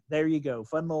Arizona. There you go.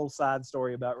 Fun little side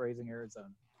story about Raising Arizona.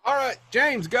 All right,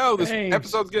 James, go. This James.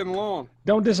 episode's getting long.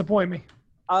 Don't disappoint me.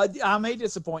 I may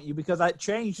disappoint you because I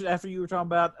changed after you were talking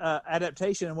about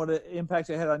adaptation and what impact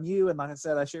it had on you. And like I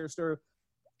said, I share a story.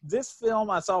 This film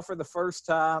I saw for the first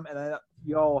time, and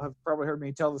you all have probably heard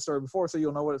me tell the story before, so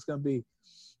you'll know what it's going to be.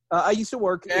 I used to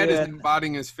work Chad is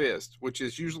embodying his fist, which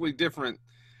is usually different.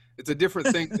 It's a different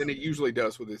thing than it usually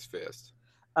does with his fist.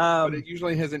 But it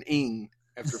usually has an ing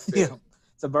after fist. Yeah,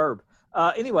 it's a verb.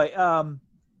 Anyway.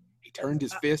 He turned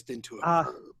his fist into a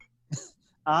verb.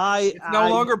 It's no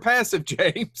longer passive,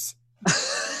 James.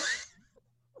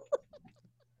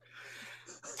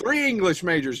 3 English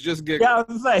majors just get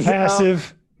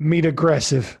passive, meet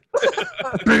aggressive.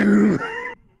 Boom.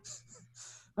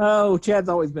 Oh, Chad's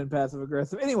always been passive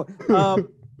aggressive. Anyway,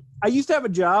 I used to have a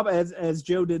job as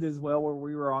Joe did as well, where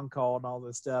we were on call and all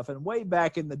this stuff. And way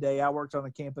back in the day, I worked on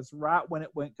a campus right when it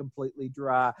went completely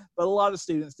dry. But a lot of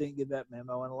students didn't get that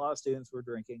memo, and a lot of students were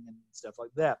drinking and stuff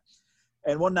like that.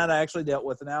 And one night I actually dealt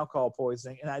with an alcohol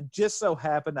poisoning, and I just so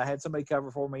happened I had somebody cover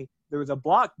for me. There was a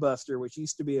Blockbuster, which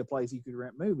used to be a place you could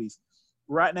rent movies,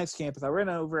 right next to campus. I ran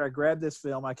over, I grabbed this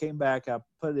film, I came back, I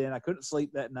put it in. I couldn't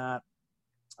sleep that night.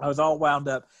 I was all wound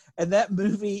up. And that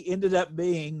movie ended up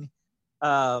being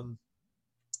the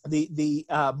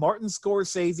Martin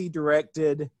Scorsese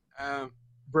directed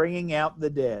Bringing Out the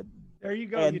Dead. There you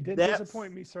go. And you did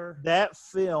disappoint me, sir. That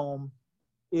film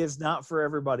is not for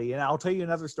everybody. And I'll tell you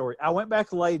another story. I went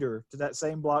back later to that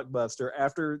same Blockbuster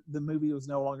after the movie was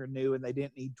no longer new and they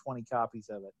didn't need 20 copies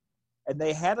of it. And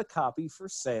they had a copy for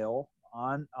sale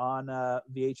on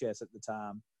VHS at the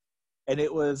time. And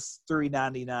it was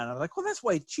 $3.99. I was like, well, that's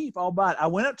way cheap. I'll buy it. I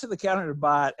went up to the counter to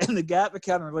buy it, and the guy at the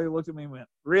counter literally looked at me and went,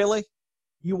 really?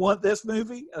 You want this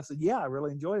movie? I said, yeah, I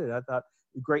really enjoyed it. I thought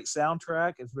great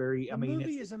soundtrack. It's very, the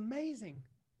movie is amazing.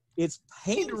 It's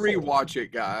painful. I need to rewatch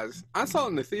it, guys. I saw it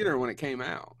in the theater when it came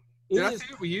out. Did I see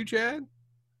it with you, Chad?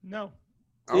 No.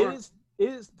 It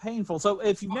is painful. So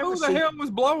if you've never seen... Who the hell was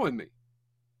blowing me?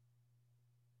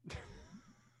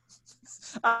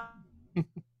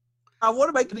 I want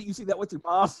to make it that you see that with your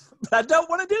mom, but I don't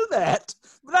want to do that.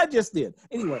 But I just did.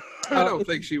 Anyway. I don't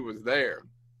think she was there.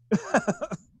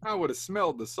 I would have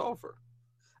smelled the sulfur.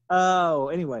 Oh,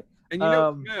 anyway. And you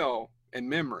know smell and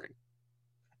memory.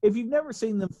 If you've never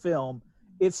seen the film,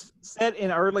 it's set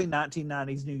in early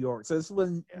 1990s New York. So this is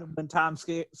when Times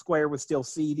Square was still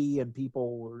seedy and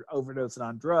people were overdosing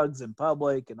on drugs in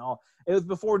public and all. It was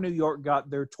before New York got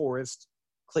their tourist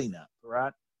cleanup,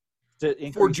 right?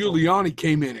 Before Giuliani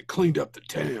came in and cleaned up the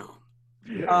town.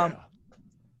 Yeah.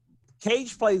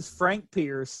 Cage plays Frank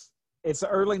Pierce. It's the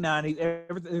early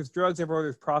 90s. There's drugs everywhere.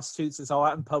 There's prostitutes. It's all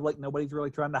out in public. Nobody's really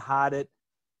trying to hide it.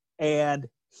 And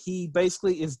he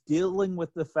basically is dealing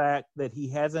with the fact that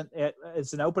he hasn't –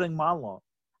 it's an opening monologue.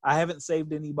 I haven't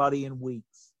saved anybody in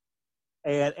weeks.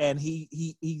 And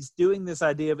he's doing this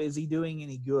idea of, is he doing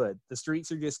any good? The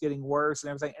streets are just getting worse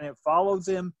and everything. And it follows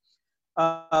him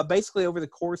basically over the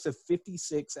course of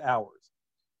 56 hours.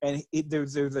 And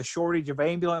there's a shortage of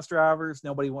ambulance drivers.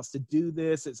 Nobody wants to do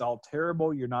this. It's all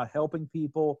terrible. You're not helping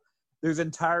people. There's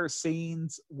entire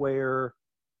scenes where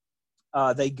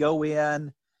they go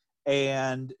in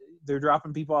and they're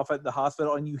dropping people off at the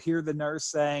hospital, and you hear the nurse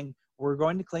saying, we're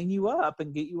going to clean you up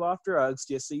and get you off drugs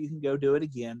just so you can go do it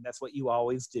again. That's what you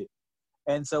always do.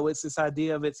 And so it's this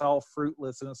idea of it's all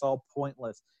fruitless and it's all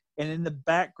pointless. And in the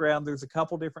background, there's a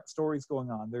couple different stories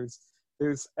going on.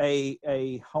 There's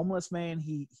a homeless man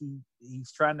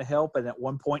he's trying to help, and at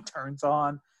one point turns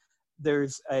on.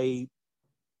 There's a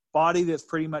body that's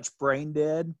pretty much brain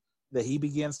dead that he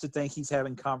begins to think he's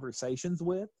having conversations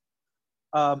with.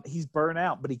 He's burnt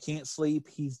out, but he can't sleep.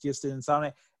 He's just in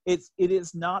insomnia. It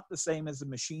is not the same as The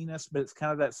Machinist, but it's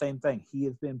kind of that same thing. He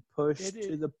has been pushed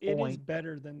to the point. It is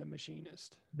better than The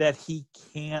Machinist. That he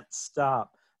can't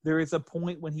stop. There is a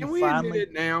point when he finally... Can we admit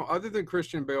it now? Other than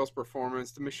Christian Bale's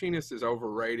performance, The Machinist is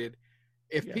overrated.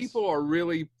 If people are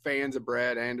really fans of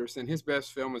Brad Anderson, his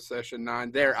best film is Session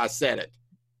 9. There, I said it.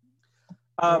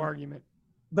 No argument.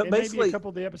 But and basically, maybe a couple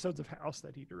of the episodes of House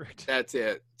that he directed. That's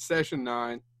it. Session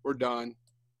 9. We're done.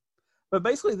 But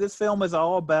basically, this film is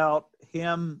all about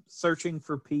him searching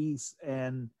for peace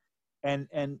and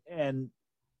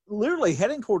literally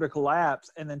heading toward a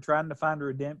collapse and then trying to find a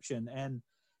redemption. And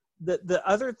the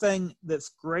other thing that's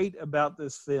great about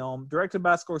this film, directed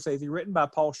by Scorsese, written by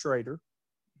Paul Schrader,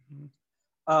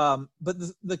 but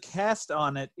the cast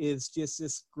on it is just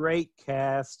this great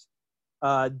cast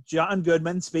John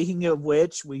Goodman, speaking of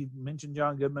which, we mentioned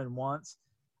John Goodman once.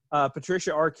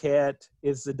 Patricia Arquette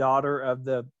is the daughter of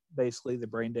basically the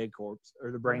brain dead corpse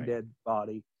or the brain dead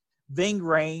body. Ving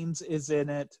Rhames is in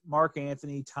it. Mark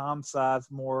Anthony, Tom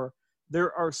Sizemore.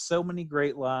 There are so many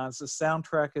great lines. The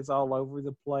soundtrack is all over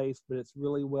the place, but it's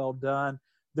really well done.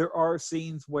 There are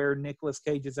scenes where Nicolas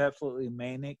Cage is absolutely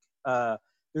manic.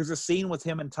 There's a scene with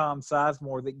him and Tom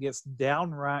Sizemore that gets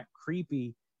downright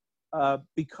creepy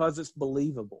because it's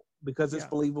believable. Because it's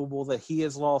believable that he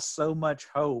has lost so much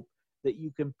hope that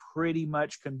you can pretty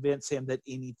much convince him that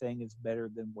anything is better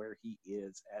than where he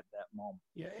is at that moment.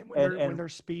 Yeah, and when they're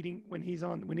speeding, when he's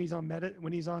on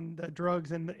the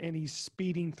drugs and he's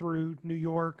speeding through New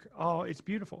York, oh, it's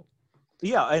beautiful.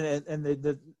 Yeah,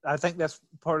 and I think that's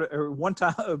part of, or one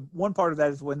part of that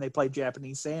is when they play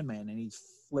Japanese Sandman and he's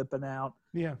flipping out.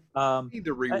 Yeah. Need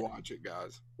to rewatch it,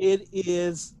 guys. It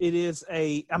is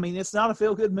I mean, it's not a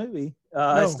feel good movie.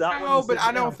 No, it's not but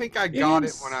I don't think I got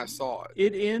it when I saw it.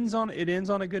 It ends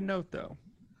on a good note though.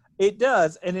 It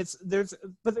does, and there's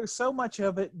so much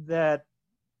of it that,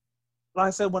 like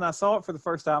I said, when I saw it for the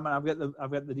first time, and I've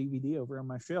got the DVD over on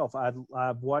my shelf.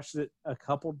 I've watched it a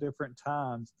couple different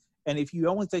times, and if you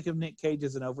only think of Nick Cage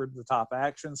as an over the top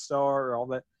action star or all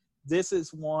that, this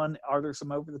is one. Are there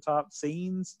some over the top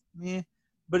scenes? Yeah,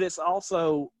 but it's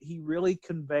also, he really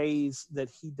conveys that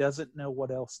he doesn't know what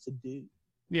else to do.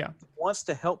 Yeah, he wants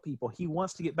to help people. He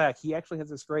wants to get back. He actually has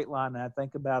this great line, and I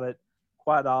think about it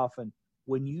quite often.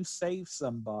 When you save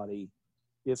somebody,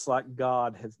 it's like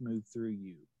God has moved through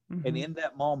you. Mm-hmm. And in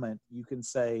that moment, you can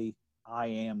say, I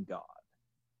am God.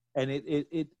 And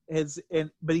it has,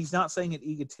 but he's not saying it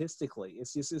egotistically.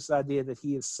 It's just this idea that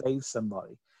he has saved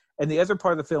somebody. And the other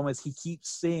part of the film is he keeps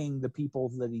seeing the people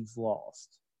that he's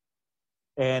lost.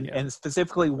 And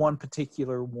specifically one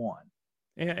particular one.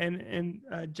 And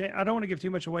I don't want to give too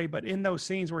much away, but in those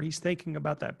scenes where he's thinking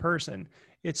about that person,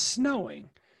 it's snowing.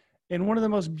 And one of the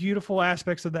most beautiful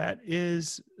aspects of that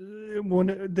is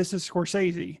when this is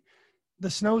Scorsese, the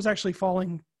snow is actually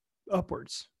falling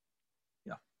upwards.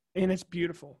 Yeah. And it's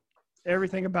beautiful.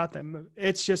 Everything about them.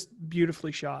 It's just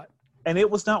beautifully shot. And it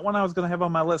was not one I was going to have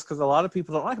on my list because a lot of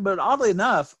people don't like it. But oddly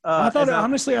enough, I thought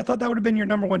that would have been your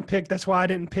number one pick. That's why I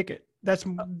didn't pick it.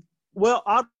 Well,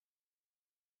 oddly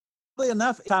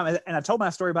enough, and I told my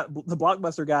story about the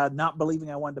Blockbuster guy not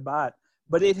believing I wanted to buy it,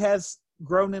 but it has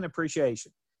grown in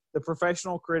appreciation. The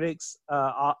professional critics'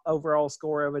 overall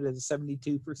score of it is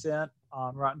 72%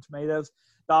 on Rotten Tomatoes.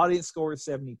 The audience score is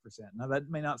 70%. Now, that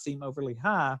may not seem overly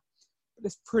high, but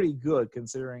it's pretty good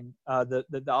considering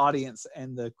the audience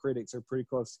and the critics are pretty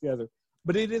close together.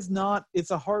 But it is not –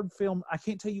 it's a hard film. I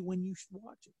can't tell you when you should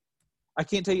watch it. I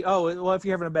can't tell you, if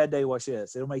you're having a bad day, watch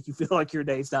this. It'll make you feel like your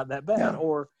day's not that bad.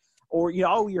 Yeah. Or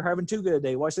you're having too good a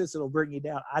day. Watch this. It'll bring you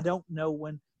down. I don't know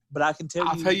when – but I can tell you.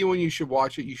 I'll tell you when you should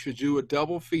watch it. You should do a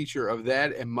double feature of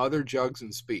that and Mother Jugs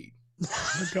and Speed.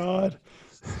 Oh, my God.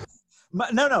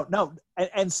 No.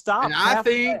 And stop. And I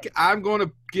think I'm going to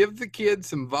give the kids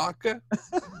some vodka,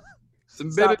 some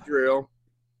Benadryl,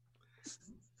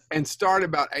 and start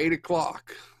about 8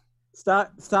 o'clock.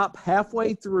 Stop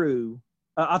halfway through.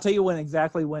 I'll tell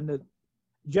you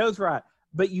Joe's right.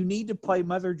 But you need to play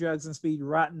Mother Jugs and Speed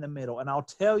right in the middle. And I'll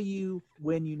tell you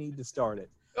when you need to start it.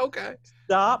 Okay.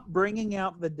 Stop bringing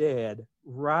out the dead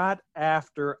right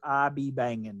after I Be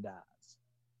Bangin' dies.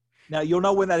 Now, you'll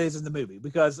know when that is in the movie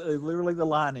because literally the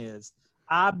line is,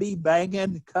 I Be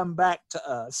Bangin', come back to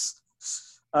us.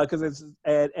 Because it's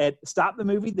at stop the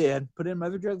movie then, put in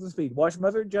Mother Jugs and Speed, watch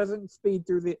Mother Jugs and Speed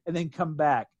and then come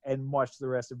back and watch the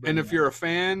rest of it. And if you're a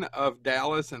fan of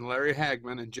Dallas and Larry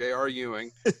Hagman and J.R.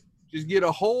 Ewing, just get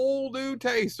a whole new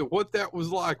taste of what that was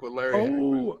like with Larry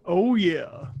Hagman. Oh,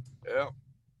 yeah. Yeah.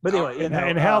 But anyway,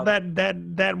 and how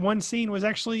that one scene was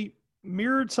actually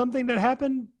mirrored something that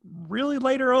happened really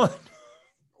later on.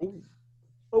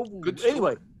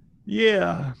 Anyway.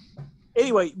 Yeah.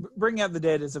 Anyway, Bring Out the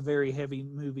Dead is a very heavy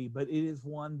movie, but it is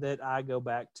one that I go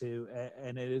back to,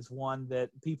 and it is one that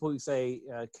people who say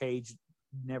Cage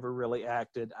never really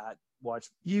acted, I watch.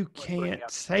 You can't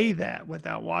say that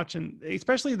without watching,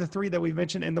 especially the three that we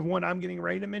mentioned and the one I'm getting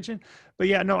ready to mention. But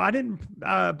yeah, no, I didn't.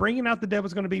 Bringing Out the Dead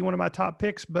was going to be one of my top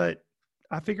picks, but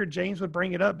I figured James would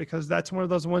bring it up because that's one of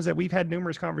those ones that we've had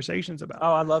numerous conversations about.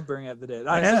 Oh, I love Bring Out the Dead.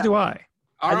 As do I.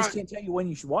 I just can't tell you when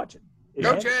you should watch it.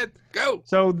 Go, Chad. Go.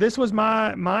 So this was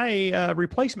my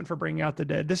replacement for Bringing Out the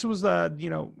Dead. This was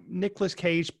Nicolas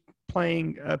Cage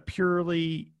playing a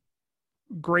purely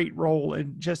great role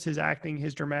in just his acting,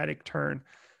 his dramatic turn.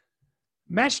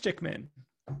 Matchstick Men.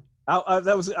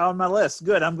 That was on my list.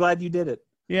 Good. I'm glad you did it.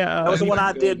 Yeah, that was the one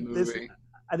I did. Movie.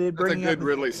 I did. That's a good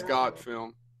Ridley Scott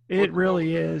film. It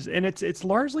really is, and it's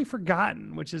largely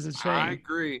forgotten, which is a shame. I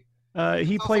agree.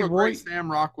 He It's played also a Roy. great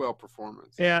Sam Rockwell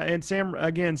performance. Yeah, and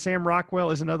Sam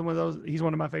Rockwell is another one of those. He's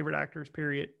one of my favorite actors.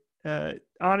 Period.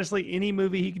 Honestly, any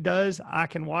movie he does, I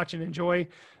can watch and enjoy.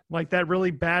 Like that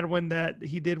really bad one that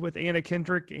he did with Anna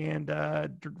Kendrick and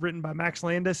written by Max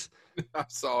Landis. I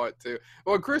saw it too.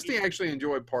 Well, Christy actually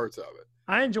enjoyed parts of it.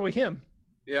 I enjoy him.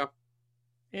 Yeah,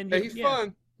 And he's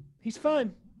fun. He's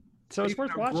fun. So He's it's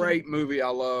worth in a watching. great movie I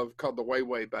love called The Way,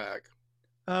 Way Back.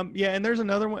 Yeah, and there's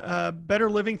another one, Better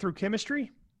Living Through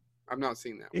Chemistry. I've not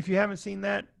seen that one. If you haven't seen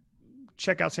that,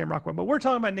 check out Sam Rockwell. But we're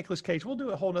talking about Nicolas Cage. We'll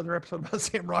do a whole nother episode about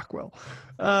Sam Rockwell.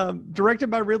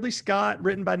 Directed by Ridley Scott,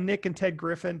 written by Nick and Ted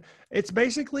Griffin. It's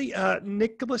basically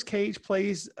Nicolas Cage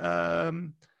plays a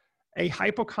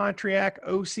hypochondriac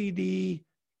OCD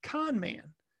con man.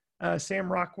 Sam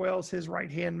Rockwell's his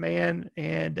right-hand man,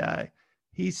 and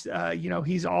he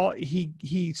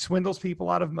swindles people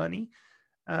out of money.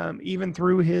 Even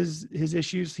through his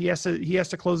issues, he has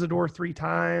to close the door 3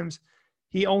 times.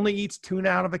 He only eats tuna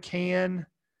out of a can,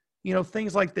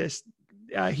 things like this.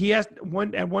 He has at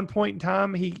one point in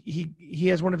time, he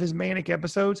has one of his manic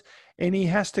episodes, and he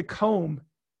has to comb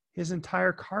his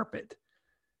entire carpet.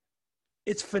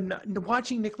 It's fun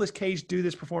watching Nicolas Cage do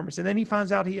this performance, and then he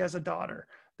finds out he has a daughter.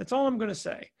 That's all I'm going to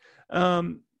say.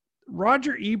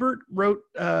 Roger Ebert wrote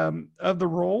of the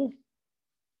role,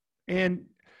 and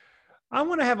I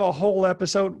want to have a whole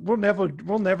episode. We'll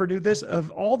never do this,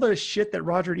 of all the shit that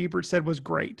Roger Ebert said was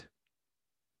great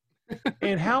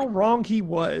and how wrong he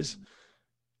was.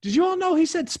 Did you all know he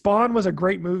said Spawn was a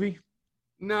great movie?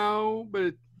 No,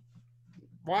 but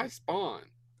why Spawn?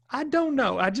 I don't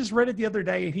know. I just read it the other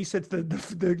day, and he said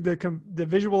the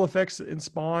visual effects in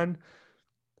Spawn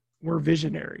were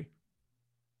visionary.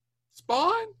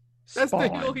 Spawn? That's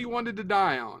Spawn. the hill he wanted to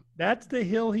die on. That's the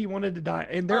hill he wanted to die.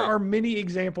 And there are many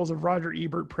examples of Roger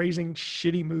Ebert praising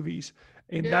shitty movies.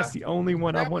 And that's the only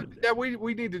one I want.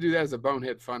 We need to do that as a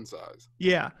bonehead fun size.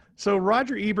 Yeah. So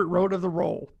Roger Ebert wrote of the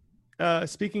role,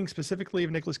 speaking specifically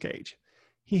of Nicolas Cage.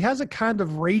 He has a kind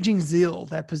of raging zeal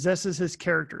that possesses his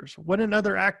characters. When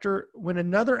another actor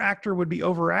would be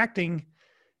overacting,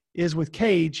 is with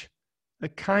Cage a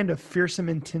kind of fearsome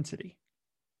intensity,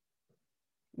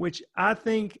 which I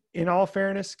think, in all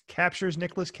fairness, captures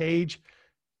Nicolas Cage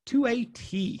to a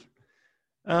T.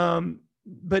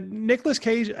 But Nicolas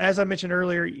Cage, as I mentioned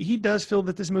earlier, he does feel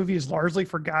that this movie is largely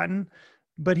forgotten,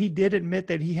 but he did admit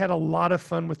that he had a lot of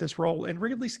fun with this role, and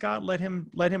Ridley Scott let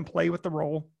him play with the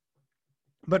role.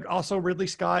 But also Ridley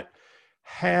Scott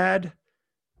had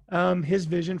his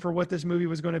vision for what this movie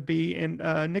was going to be. And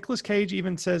Nicolas Cage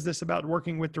even says this about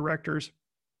working with directors.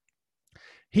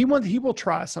 He will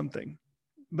try something,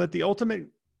 but the ultimate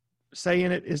say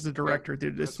in it is the director.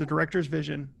 It's the director's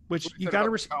vision, which you got to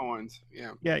respect.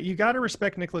 Yeah, you got to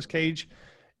respect Nicolas Cage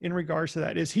in regards to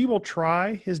that. Is he will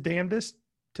try his damnedest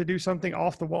to do something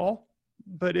off the wall,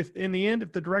 but if in the end,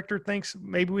 if the director thinks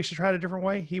maybe we should try it a different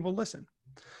way, he will listen.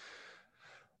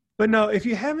 But no, if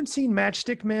you haven't seen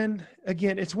Matchstick Men,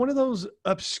 again, it's one of those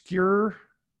obscure,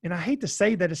 and I hate to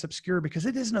say that it's obscure because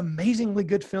it is an amazingly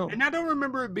good film. And I don't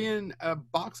remember it being a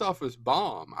box office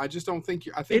bomb. I just don't think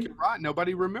I think you're right.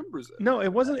 Nobody remembers it. No,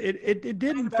 it wasn't. It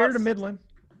did in fair to middling.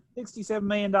 $67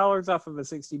 million off of a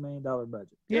 $60 million budget.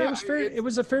 Yeah, it was fair. It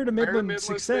was a fair to middling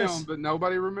success, film, but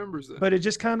nobody remembers it. But it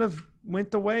just kind of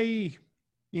went the way.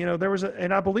 There was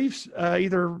and I believe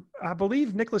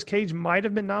Nicolas Cage might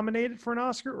have been nominated for an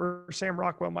Oscar, or Sam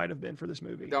Rockwell might have been for this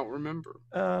movie. Don't remember.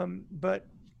 But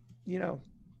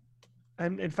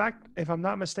and in fact, if I'm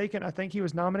not mistaken, I think he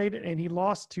was nominated and he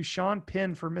lost to Sean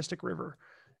Penn for Mystic River.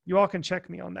 You all can check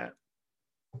me on that.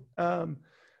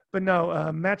 But no,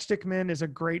 Matchstick Men is a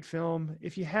great film.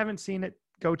 If you haven't seen it,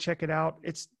 go check it out.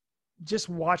 It's just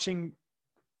watching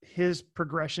his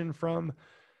progression from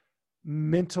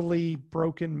mentally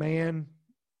broken man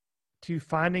to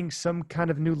finding some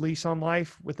kind of new lease on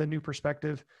life with a new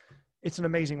perspective. It's an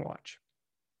amazing watch.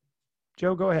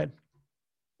 Joe, go ahead.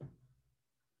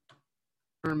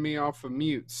 Turn me off of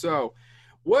mute. So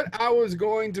what I was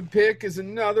going to pick is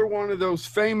another one of those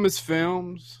famous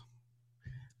films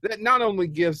that not only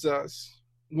gives us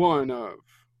one of,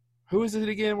 who is it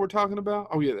again we're talking about?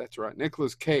 Oh yeah, that's right.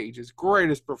 Nicolas Cage, his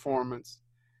greatest performance.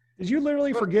 Did you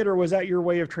literally forget, or was that your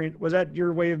way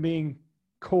of being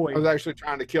coy? I was actually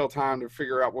trying to kill time to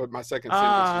figure out what my second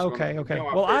sentence was. Okay.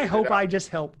 Well, I hope I just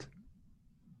helped.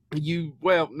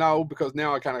 No, because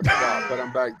now I kind of forgot, but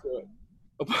I'm back to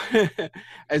it.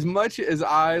 As much as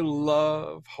I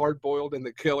love Hard Boiled and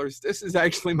The Killers, this is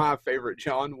actually my favorite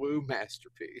John Woo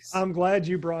masterpiece. I'm glad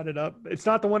you brought it up. It's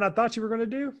not the one I thought you were going to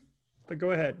do. But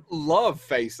go ahead. Love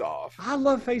Face Off. I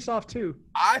love Face Off too.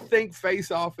 I think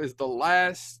Face Off is the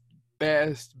last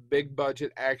best big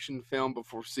budget action film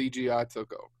before CGI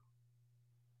took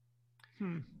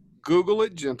over. Google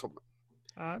it, gentlemen.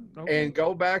 Okay. And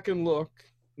go back and look.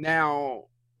 Now,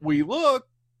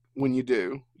 when you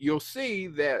do, you'll see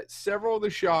that several of the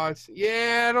shots,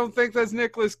 I don't think that's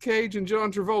Nicolas Cage and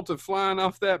John Travolta flying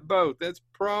off that boat. That's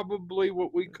probably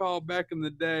what we call back in the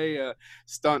day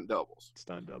stunt doubles.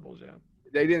 Stunt doubles, yeah.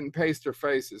 They didn't paste their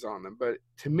faces on them. But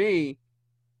to me,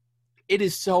 it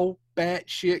is so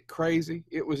batshit crazy.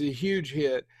 It was a huge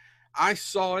hit. I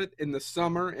saw it in the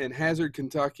summer in Hazard,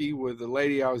 Kentucky with the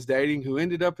lady I was dating who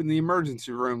ended up in the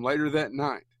emergency room later that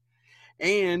night.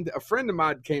 And a friend of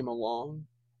mine came along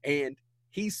and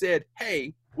he said,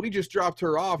 "Hey, we just dropped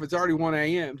her off. It's already 1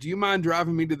 a.m. Do you mind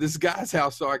driving me to this guy's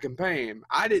house so I can pay him?"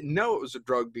 I didn't know it was a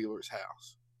drug dealer's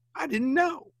house. I didn't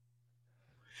know.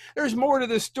 There's more to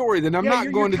this story than I'm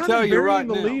not going to tell you right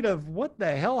now. The lead of what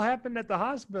the hell happened at the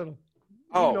hospital.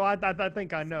 Oh, I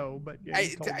think I know, but yeah,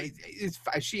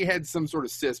 she had some sort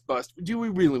of cyst bust. Do we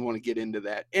really want to get into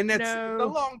that? And that's a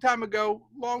long time ago.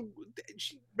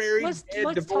 She married, let's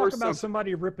divorced. Talk about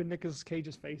somebody ripping Nicolas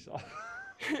Cage's face off.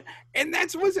 And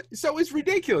so it's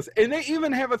ridiculous. And they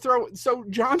even have a throw. So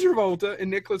John Travolta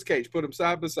and Nicolas Cage, put them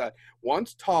side by side.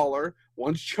 One's taller,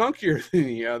 one's chunkier than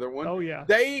the other one. Oh yeah.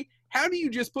 How do you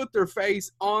just put their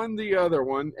face on the other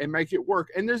one and make it work?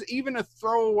 And there's even a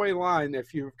throwaway line,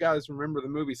 if you guys remember the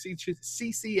movie,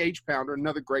 CCH Pounder,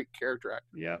 another great character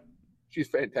actor. Yeah. She's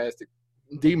fantastic.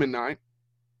 Demon Knight.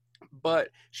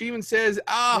 But she even says,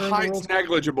 height's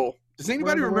negligible. Does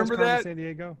anybody remember that? San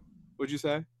Diego. What'd you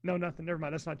say? No, nothing. Never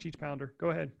mind. That's not Cheech Pounder. Go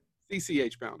ahead.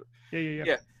 CCH Pounder.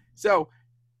 Yeah. So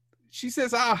she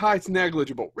says, height's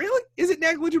negligible. Really? Is it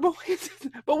negligible?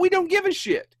 But we don't give a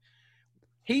shit.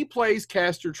 He plays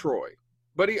Castor Troy,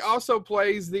 but he also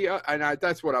plays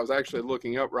that's what I was actually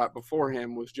looking up right before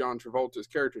him was John Travolta's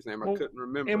character's name. I couldn't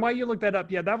remember. And while you look that up,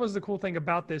 that was the cool thing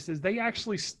about this is they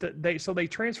actually they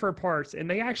transfer parts and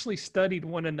they actually studied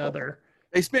one another.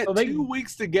 They spent 2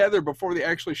 weeks together before they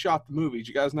actually shot the movie. Did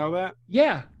you guys know that?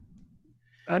 Yeah,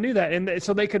 I knew that, and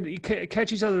so they could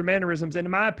catch each other's mannerisms. And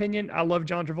in my opinion, I love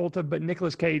John Travolta, but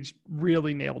Nicolas Cage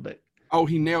really nailed it. Oh,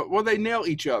 they nail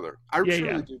each other. I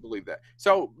truly do believe that.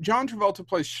 So John Travolta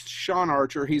plays Sean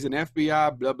Archer. He's an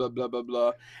FBI, blah, blah, blah, blah,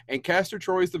 blah. And Castor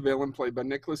Troy is the villain played by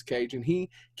Nicolas Cage. And he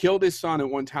killed his son at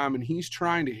one time, and he's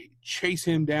trying to chase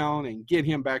him down and get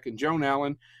him back. And Joan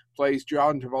Allen plays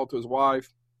John Travolta's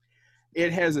wife.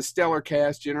 It has a stellar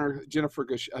cast. Gina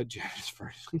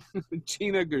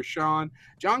Gershon.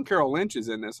 John Carroll Lynch is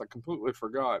in this. I completely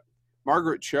forgot.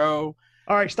 Margaret Cho.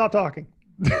 All right, stop talking.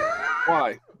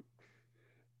 Why?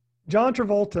 John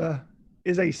Travolta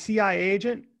is a CIA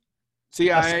agent.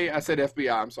 CIA? I said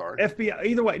FBI. I'm sorry. FBI.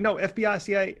 Either way. No, FBI,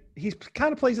 CIA. He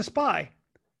kind of plays a spy.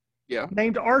 Yeah.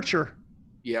 Named Archer.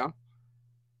 Yeah.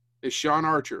 It's Sean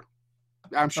Archer.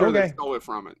 I'm sure they stole it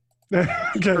from it.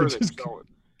 Okay, sure they stole it.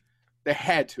 They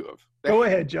had to have. Go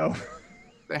ahead, Joe.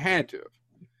 They had to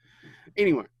have.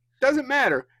 Anyway, doesn't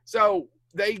matter. So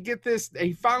they get this.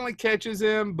 He finally catches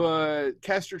him, but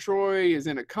Castor Troy is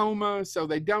in a coma. So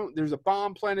there's a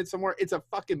bomb planted somewhere. It's a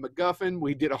fucking MacGuffin.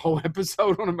 We did a whole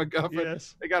episode on a MacGuffin.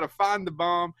 Yes. They got to find the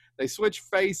bomb. They switch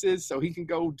faces so he can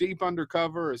go deep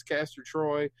undercover as Castor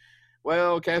Troy.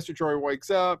 Well, Castor Troy wakes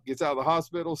up, gets out of the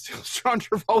hospital, steals John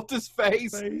Travolta's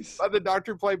face by the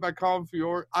doctor played by Colin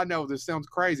Feore. I know this sounds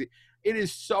crazy. It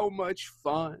is so much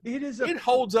fun. It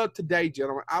holds up today,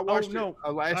 gentlemen. I watched it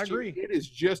last year. It is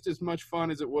just as much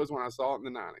fun as it was when I saw it in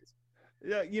the 90s.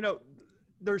 Yeah,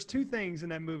 there's two things in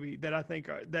that movie that I think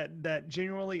are that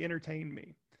genuinely entertained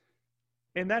me.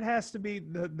 And that has to be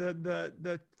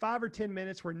the 5 or 10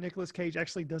 minutes where Nicolas Cage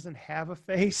actually doesn't have a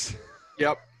face.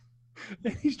 Yep.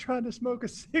 And he's trying to smoke a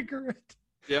cigarette.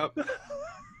 Yep.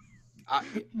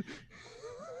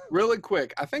 Really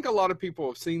quick, I think a lot of people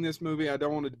have seen this movie. I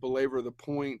don't want to belabor the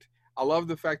point. I love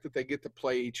the fact that they get to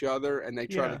play each other and they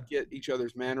try to get each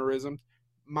other's mannerisms.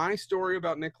 My story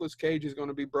about Nicolas Cage is going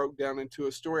to be broke down into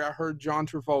a story I heard John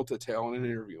Travolta tell in an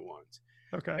interview once.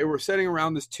 Okay. They were sitting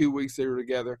around this 2 weeks they were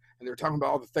together, and they were talking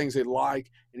about all the things they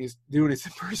like, and he's doing his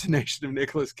impersonation of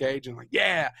Nicolas Cage, and like,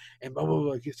 yeah, and blah, blah,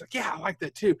 blah. He's like, yeah, I like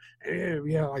that too.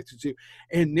 Yeah, I like that too.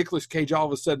 And Nicolas Cage all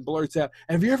of a sudden blurts out,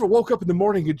 have you ever woke up in the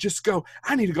morning and just go,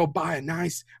 I want to buy a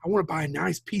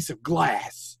nice piece of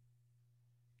glass?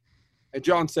 And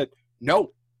John said,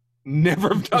 no, never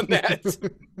have done that.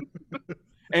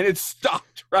 And it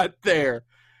stopped right there.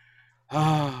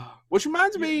 Which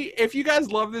reminds me, if you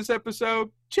guys love this episode,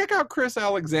 check out Chris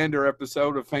Alexander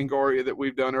episode of Fangoria that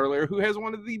we've done earlier, who has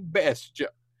one of the best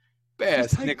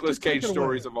best take- Nicolas just take Cage it away.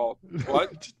 stories of all.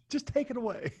 What? Just take it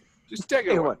away. Just take it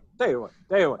Take it away. away. Take it away.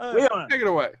 Take it away. We don't know. Take it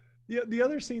away. The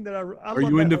other scene that I Are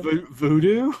you into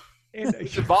voodoo? and, He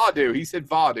said Vadu. He said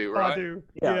Vadu, right? Vadu.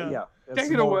 Yeah. That's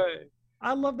Take it more- away.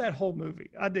 I love that whole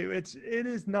movie. I do. It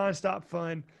is nonstop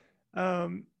fun.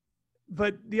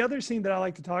 But the other scene that I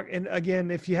like to talk, and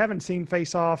again, if you haven't seen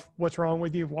Face Off, what's wrong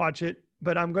with you? Watch it.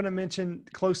 But I'm going to mention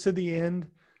close to the end.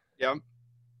 Yep.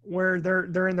 Where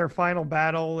they're in their final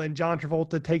battle, and John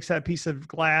Travolta takes that piece of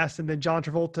glass, and then John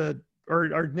Travolta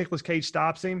or Nicolas Cage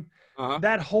stops him. Uh-huh.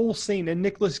 That whole scene and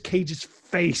Nicolas Cage's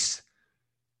face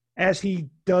as he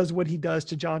does what he does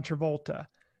to John Travolta.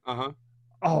 Uh-huh.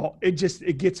 Oh,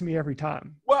 it gets me every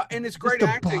time. Well, and it's great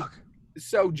Just a acting. bug.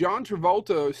 So John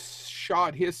Travolta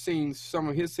shot some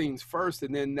of his scenes first,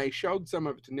 and then they showed some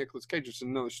of it to Nicolas Cage. It's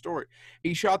another story.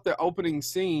 He shot the opening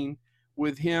scene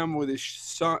with him with his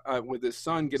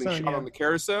son getting shot yeah. on the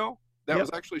carousel. That Yep.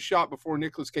 was actually shot before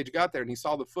Nicolas Cage got there, and he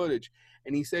saw the footage.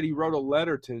 And he said he wrote a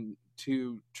letter to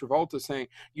Travolta saying,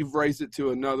 "You've raised it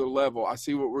to another level. I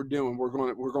see what we're doing. We're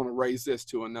going to raise this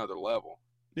to another level."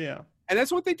 Yeah. And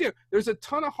that's what they do. There's a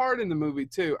ton of heart in the movie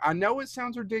too. I know it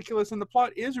sounds ridiculous, and the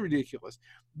plot is ridiculous,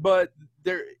 but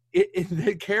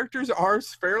the characters are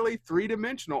fairly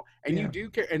three-dimensional, and Yeah. you do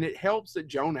care. And it helps that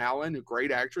Joan Allen, a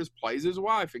great actress, plays his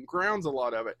wife and grounds a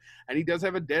lot of it. And he does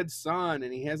have a dead son,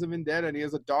 and he has a vendetta, and he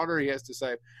has a daughter he has to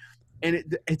save. And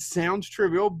it sounds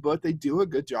trivial, but they do a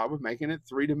good job of making it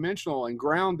three-dimensional and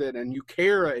grounded, and you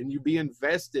care and you be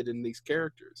invested in these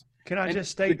characters. Can I And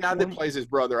just the state guy that plays his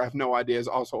brother, I have no idea, is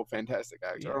also a fantastic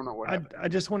actor. I don't know what happened. I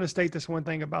just want to state this one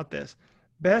thing about this.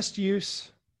 Best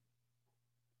use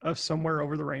of Somewhere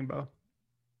Over the Rainbow.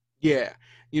 Yeah,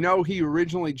 he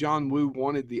originally John Woo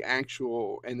wanted the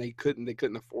actual, and they couldn't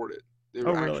afford it. The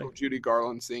Oh, actual really? Judy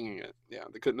Garland singing it. Yeah,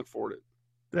 they couldn't afford it.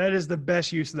 That is the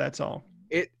best use of that song.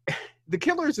 The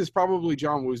Killers is probably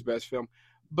John Woo's best film,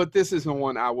 but this is the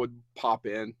one I would pop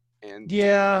in, and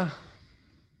Yeah.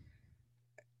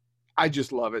 I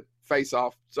just love it. Face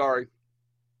Off. Sorry,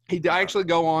 he actually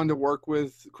go on to work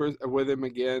with him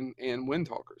again in Wind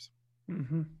Talkers.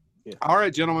 Mm-hmm. All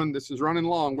right, gentlemen, this is running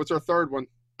long. What's our third one?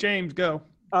 James, go.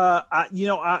 I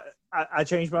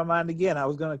changed my mind again. I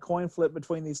was going to coin flip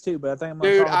between these two, but I think I'm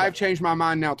going Dude, to I've changed my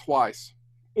mind now twice.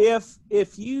 If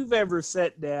you've ever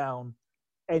sat down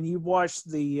and you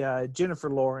watched the Jennifer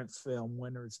Lawrence film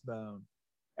Winter's Bone,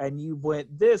 and you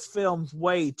went, "This film's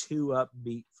way too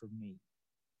upbeat for me.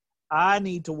 I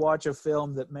need to watch a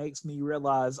film that makes me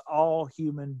realize all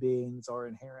human beings are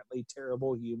inherently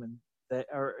terrible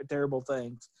terrible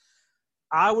things."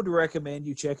 I would recommend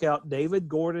you check out David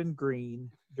Gordon Green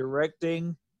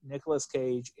directing Nicolas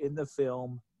Cage in the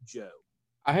film Joe.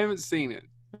 I haven't seen it.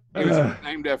 It was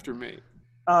named after me.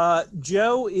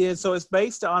 Joe it's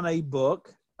based on a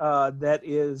book that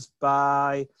is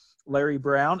by Larry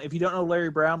Brown. If you don't know Larry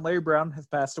Brown has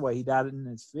passed away. He died in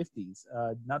his 50s,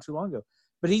 not too long ago.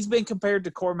 But he's been compared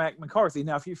to Cormac McCarthy.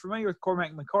 Now, if you're familiar with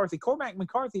Cormac McCarthy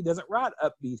doesn't write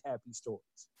upbeat, happy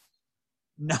stories.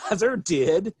 Neither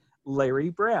did Larry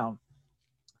Brown.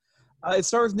 It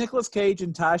stars Nicolas Cage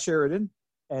and Ty Sheridan,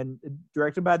 and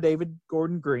directed by David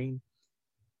Gordon Green.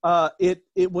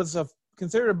 It was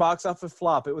considered a box office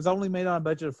flop. It was only made on a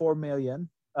budget of $4 million,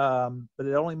 but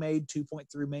it only made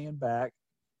 $2.3 million back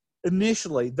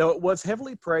initially, though it was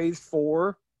heavily praised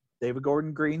for David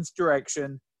Gordon Green's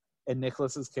direction and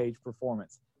Nicolas Cage's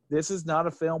performance. This is not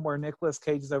a film where Nicolas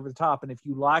Cage is over the top, and if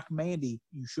you like Mandy,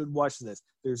 you should watch this.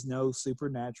 There's no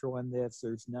supernatural in this.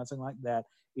 There's nothing like that.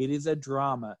 It is a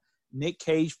drama. Nick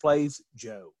Cage plays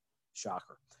Joe.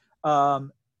 Shocker.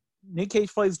 Nick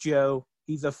Cage plays Joe.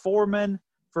 He's a foreman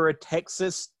for a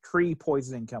Texas tree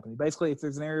poisoning company. Basically, if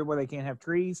there's an area where they can't have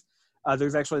trees,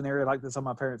 there's actually an area like this on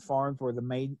my parents' farms where the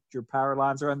major power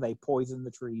lines are and they poison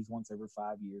the trees once every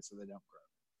 5 years so they don't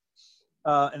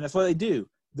grow. And that's what they do.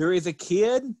 There is a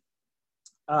kid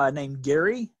named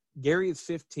Gary. Gary is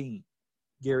 15.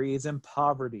 Gary is in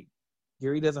poverty.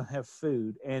 Gary doesn't have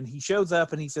food, and he shows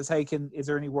up and he says, "Hey, is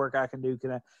there any work I can do?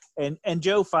 Can I?" And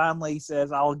Joe finally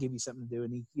says, "I'll give you something to do,"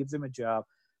 and he gives him a job.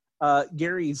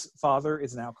 Gary's father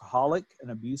is an alcoholic,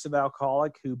 an abusive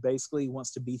alcoholic who basically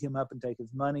wants to beat him up and take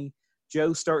his money.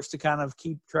 Joe starts to kind of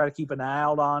try to keep an eye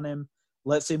out on him,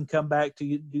 lets him come back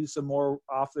to do some more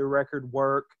off the record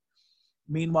work.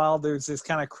 Meanwhile, there's this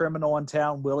kind of criminal in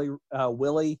town,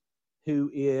 Willie,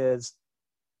 who is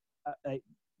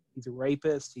he's a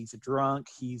rapist. He's a drunk.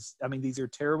 These are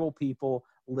terrible people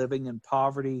living in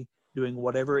poverty, doing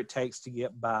whatever it takes to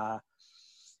get by.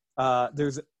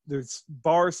 There's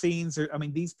bar scenes.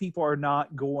 These people are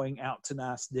not going out to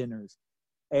nice dinners.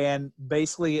 And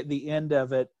basically at the end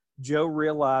of it, Joe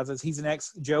realizes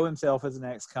Joe himself is an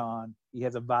ex-con. He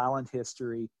has a violent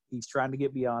history. He's trying to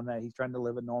get beyond that. He's trying to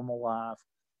live a normal life.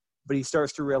 But he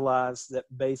starts to realize that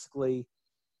basically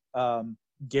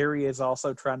Gary is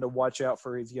also trying to watch out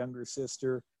for his younger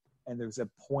sister. And there's a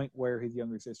point where his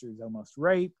younger sister is almost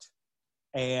raped.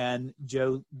 And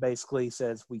Joe basically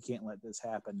says, we can't let this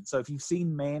happen. So if you've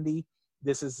seen Mandy,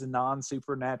 this is the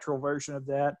non-supernatural version of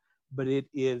that. But it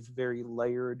is very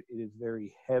layered. It is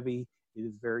very heavy. It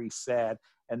is very sad.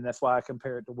 And that's why I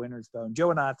compare it to Winter's Bone.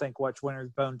 Joe and I think watch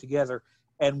Winter's Bone together.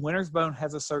 And Winter's Bone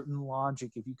has a certain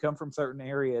logic. If you come from certain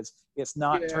areas, it's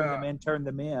not turn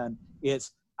them in.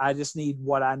 It's, I just need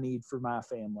what I need for my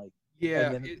family.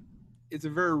 Yeah, it's a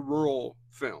very rural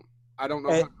film. I don't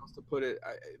know how else to put it,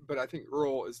 but I think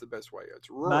rural is the best way. It's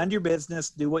rural. Mind your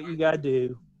business. Do what you got to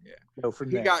do. Yeah. Go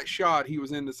from there. He got shot. He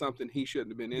was into something he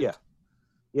shouldn't have been into. Yeah.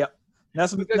 Yep.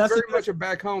 That's very much a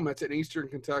back home. That's in Eastern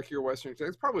Kentucky or Western Kentucky.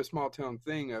 It's probably a small town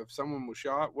thing. If someone was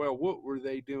shot, well, what were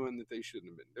they doing that they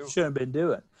shouldn't have been doing? Shouldn't have been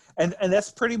doing. And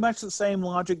that's pretty much the same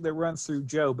logic that runs through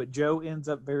Joe, but Joe ends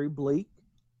up very bleak.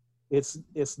 It's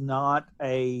not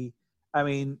a, I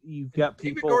mean, you've got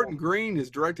people. David Gordon Green has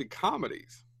directed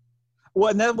comedies.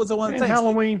 Well, and that was the one thing.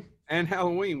 Halloween. And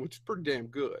Halloween, which is pretty damn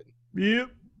good. Yep.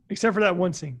 Except for that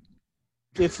one scene.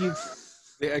 If you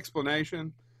the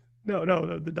explanation. No,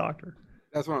 the doctor.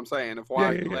 That's what I'm saying. Of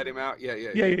why you let him out. Yeah.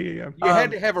 You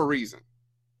had to have a reason.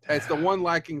 That's the one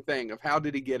lacking thing of how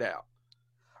did he get out.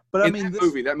 But I mean,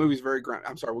 that movie's very grand.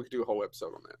 I'm sorry, we could do a whole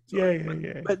episode on that. Sorry.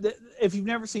 Yeah. But if you've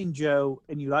never seen Joe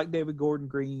and you like David Gordon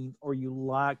Green or you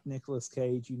like Nicolas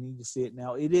Cage, you need to see it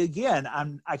now. It again,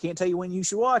 I can't tell you when you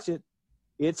should watch it.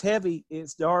 It's heavy,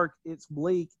 it's dark, it's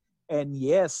bleak, and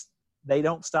yes, they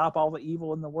don't stop all the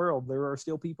evil in the world. There are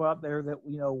still people out there that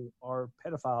are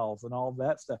pedophiles and all of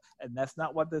that stuff, and that's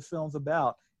not what this film's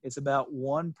about. It's about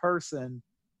one person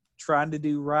trying to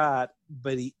do right,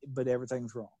 but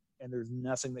everything's wrong, and there's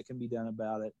nothing that can be done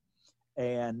about it.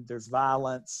 And there's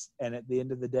violence, and at the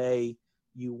end of the day,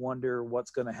 you wonder what's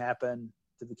going to happen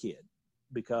to the kid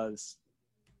because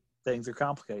things are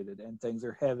complicated and things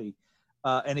are heavy.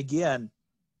 And again,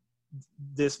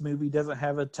 this movie doesn't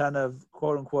have a ton of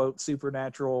quote unquote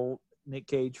supernatural Nick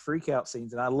Cage freak out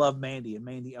scenes. And I love Mandy, and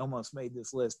Mandy almost made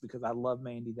this list because I love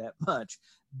Mandy that much.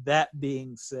 That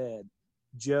being said,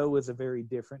 Joe is a very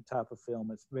different type of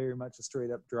film. It's very much a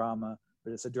straight up drama,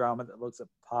 but it's a drama that looks at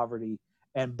poverty.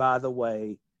 And by the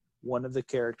way, one of the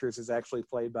characters is actually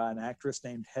played by an actress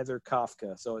named Heather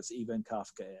Kafka. So it's even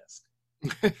Kafka-esque.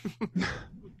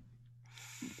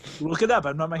 Look it up.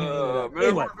 I'm not making it up.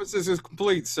 Metamorphosis is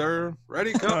complete, sir.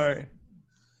 Ready? Come. All right.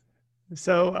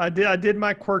 So I did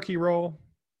my quirky role.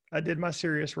 I did my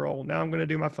serious role. Now I'm going to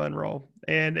do my fun role.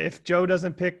 And if Joe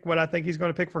doesn't pick what I think he's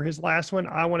going to pick for his last one,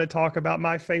 I want to talk about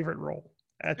my favorite role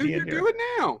at the end. Do it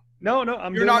now. No,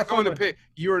 You're not going to pick.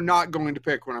 You are not going to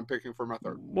pick when I'm picking for my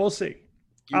third. We'll see.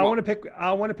 I want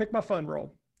to pick my fun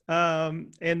role.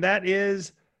 And that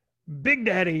is Big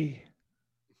Daddy.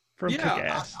 From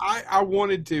Kick-Ass. I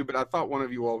wanted to, but I thought one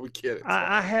of you all would get it. So.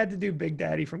 I had to do Big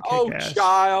Daddy from Kick-Ass. Oh,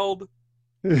 child.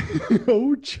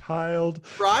 Oh, child.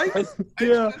 Right?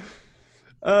 Yeah.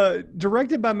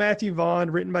 Directed by Matthew Vaughn,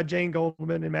 written by Jane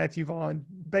Goldman and Matthew Vaughn,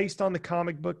 based on the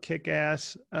comic book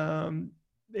Kick-Ass.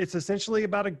 It's essentially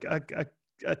about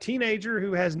a teenager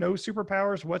who has no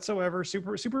superpowers whatsoever.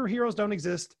 Superheroes don't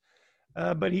exist,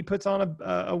 but he puts on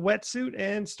a wetsuit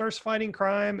and starts fighting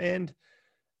crime, and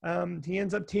he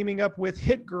ends up teaming up with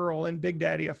Hit Girl and Big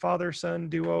Daddy, a father-son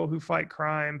duo who fight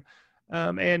crime.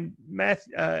 And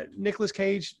Nicolas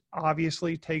Cage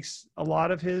obviously takes a lot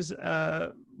of his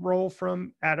role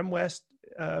from Adam West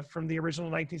from the original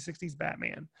 1960s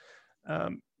Batman,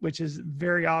 which is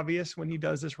very obvious when he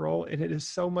does this role, and it is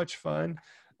so much fun.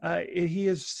 He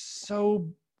is so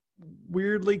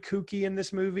weirdly kooky in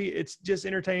this movie. It's just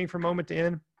entertaining from moment to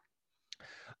end.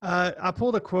 I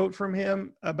pulled a quote from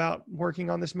him about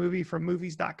working on this movie from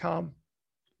movies.com.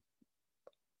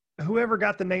 Whoever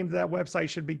got the name of that website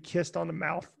should be kissed on the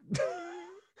mouth.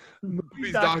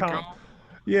 Movies.com.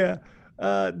 Yeah.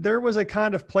 There was a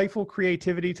kind of playful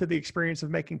creativity to the experience of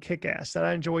making Kick-Ass that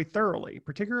I enjoy thoroughly,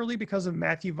 particularly because of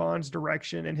Matthew Vaughn's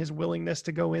direction and his willingness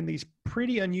to go in these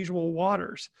pretty unusual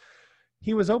waters.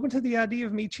 He was open to the idea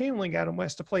of me channeling Adam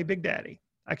West to play Big Daddy.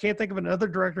 I can't think of another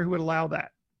director who would allow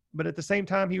that. But at the same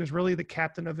time, he was really the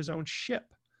captain of his own ship.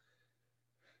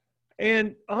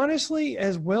 And honestly,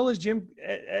 as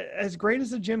great as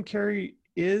the Jim Carrey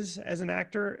is as an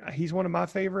actor, he's one of my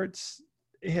favorites.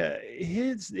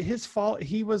 His fault,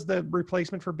 he was the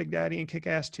replacement for Big Daddy in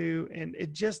Kick-Ass 2, and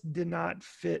it just did not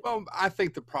fit. Well, I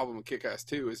think the problem with Kick-Ass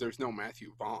 2 is there's no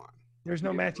Matthew Vaughn. There's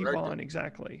no He didn't Matthew direct it. Vaughn,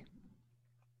 exactly.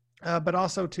 But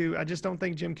also, too, I just don't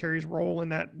think Jim Carrey's role in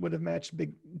that would have matched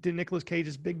Nicolas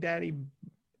Cage's Big Daddy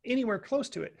anywhere close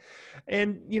to it.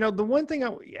 And the one thing,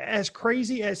 as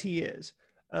crazy as he is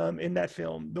in that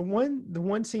film, the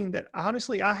one scene that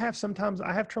honestly I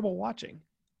have trouble watching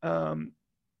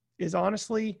is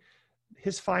honestly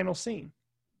his final scene.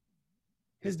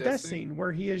 His death scene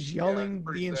where he is yelling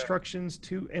the instructions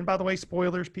to, and by the way,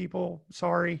 spoilers, people,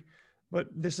 sorry, but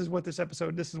this is what this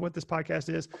podcast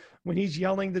is. When he's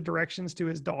yelling the directions to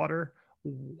his daughter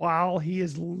while he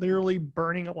is literally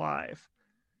burning alive.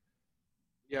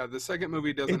 Yeah, the second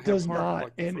movie doesn't. It does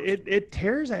not, and it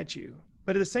tears at you.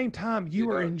 But at the same time,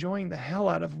 you are enjoying the hell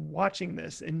out of watching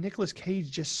this, and Nicolas Cage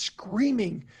just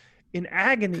screaming in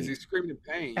agony. Because he's screaming in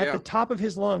pain at the top of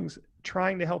his lungs,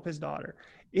 trying to help his daughter.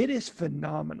 It is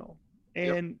phenomenal.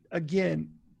 And again,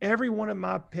 every one of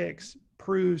my picks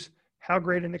proves how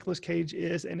great a Nicolas Cage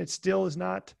is, and it still is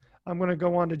not. I'm going to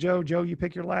go on to Joe. Joe, you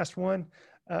pick your last one.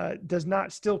 Does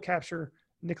not still capture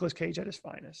Nicolas Cage at his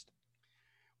finest.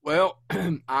 Well,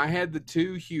 I had the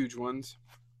two huge ones.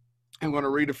 I'm going to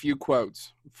read a few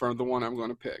quotes from the one I'm going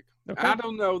to pick. Okay. I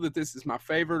don't know that this is my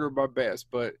favorite or my best,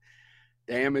 but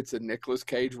damn, it's a Nicolas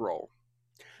Cage role.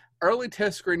 Early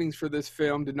test screenings for this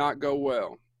film did not go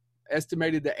well.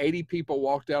 Estimated that 80 people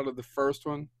walked out of the first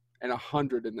one and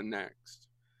 100 in the next.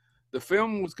 The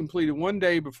film was completed one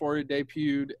day before it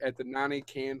debuted at the 90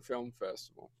 Cannes Film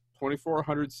Festival.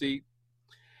 2,400 seat.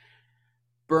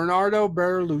 Bernardo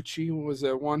Bertolucci was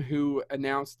the one who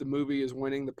announced the movie is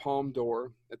winning the Palme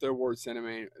d'Or at the awards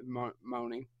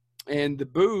ceremony. And the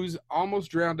boos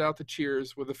almost drowned out the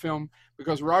cheers with the film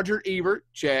because Roger Ebert,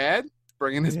 Chad,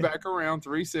 bringing us back around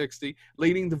 360,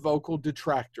 leading the vocal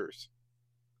detractors.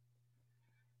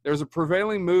 There was a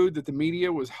prevailing mood that the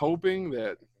media was hoping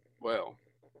that, well,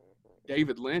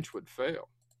 David Lynch would fail.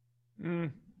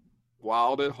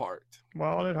 Wild at Heart.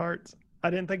 Wild at Heart. I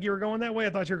didn't think you were going that way.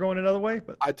 I thought you were going another way.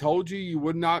 But I told you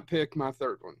would not pick my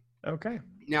third one. Okay.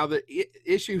 Now, the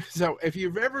issue, so if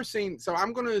you've ever seen, so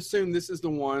I'm going to assume this is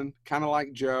the one, kind of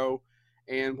like Joe,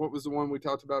 and what was the one we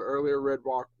talked about earlier,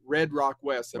 Red Rock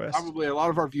West, that probably a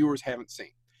lot of our viewers haven't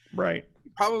seen. Right.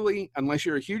 Probably, unless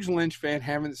you're a huge Lynch fan,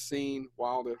 haven't seen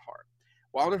Wild at Heart.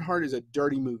 Wild at Heart is a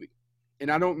dirty movie.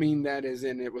 And I don't mean that as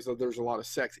in there's a lot of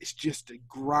sex. It's just a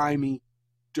grimy,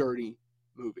 dirty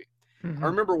movie. Mm-hmm. I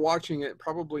remember watching it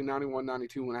probably 91,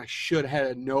 92 when I should have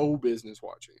had no business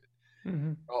watching it.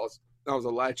 Mm-hmm. I was a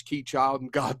latchkey child,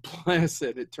 and God bless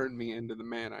it. It turned me into the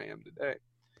man I am today.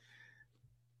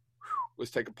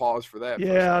 Let's take a pause for that.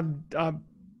 Yeah, I'm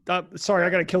sorry. I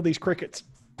got to kill these crickets.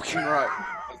 Right.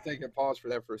 Let's take a pause for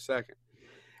that for a second.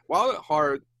 Wild at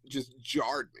Heart just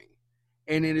jarred me.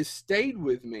 And it has stayed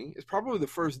with me. It's probably the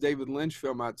first David Lynch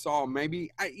film I saw.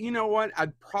 Maybe, you know what?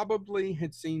 I'd probably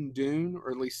had seen Dune,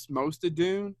 or at least most of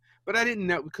Dune, but I didn't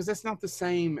know, because that's not the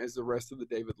same as the rest of the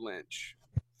David Lynch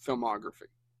filmography,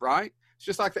 right? It's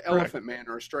just like The Elephant Man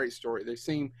or A Straight Story. They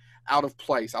seem out of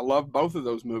place. I love both of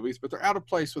those movies, but they're out of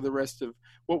place with the rest of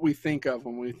what we think of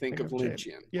when we think of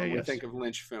Lynchian, we think of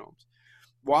Lynch films.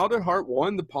 Wild at Heart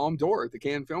won the Palme d'Or at the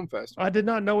Cannes Film Festival. I did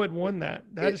not know it won that.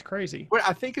 That is crazy. But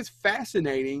I think it's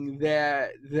fascinating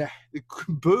that the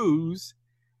boos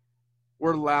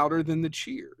were louder than the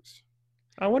cheers.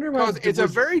 I wonder because it's a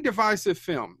very divisive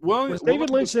film. Well, was David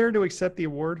Lynch there to accept the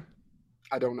award?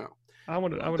 I don't know. I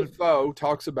would. Defoe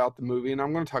talks about the movie, and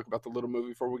I'm going to talk about the little movie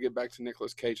before we get back to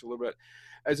Nicolas Cage a little bit,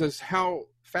 as how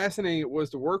fascinating it was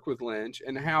to work with Lynch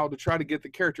and how to try to get the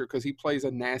character, because he plays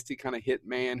a nasty kind of hit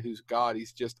man who's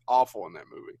he's just awful in that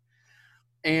movie.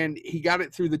 And he got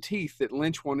it through the teeth that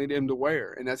Lynch wanted him to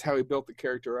wear, and that's how he built the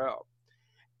character out.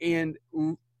 And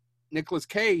Nicolas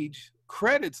Cage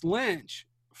credits Lynch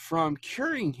from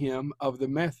curing him of the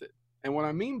method. And what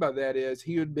I mean by that is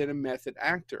he had been a method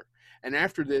actor. And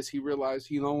after this, he realized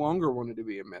he no longer wanted to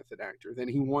be a method actor. Then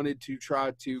he wanted to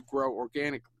try to grow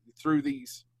organically through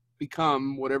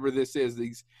become whatever this is,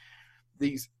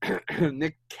 these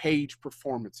Nick Cage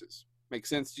performances. Make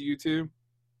sense to you too?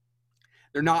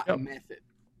 They're not method.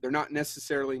 They're not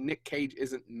necessarily, Nick Cage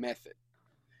isn't method.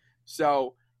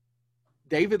 So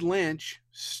David Lynch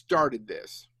started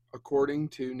this, according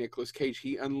to Nicolas Cage.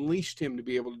 He unleashed him to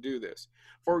be able to do this.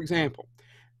 For example,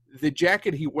 the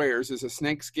jacket he wears is a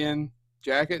snakeskin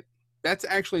jacket. That's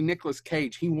actually Nicolas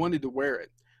Cage. He wanted to wear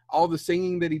it. All the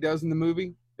singing that he does in the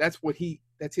movie, that's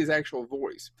his actual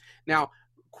voice. Now,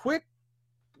 quick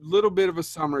little bit of a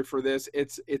summary for this.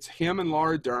 It's him and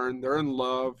Laura Dern. They're in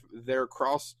love. They're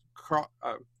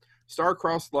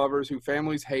star-crossed lovers who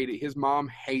families hate it. His mom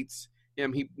hates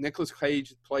him. Nicolas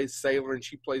Cage plays Sailor and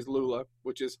she plays Lula,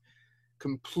 which is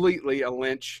completely a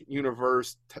Lynch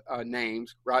universe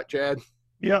names, right, Chad?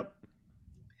 Yep.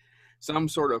 Some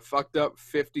sort of fucked up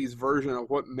 50s version of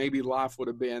what maybe life would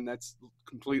have been. That's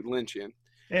complete Lynchian.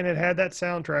 And it had that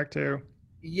soundtrack too.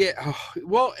 Yeah,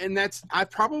 well, and that's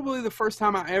probably the first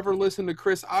time I ever listened to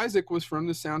Chris Isaak was from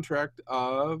the soundtrack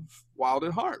of Wild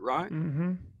at Heart, right?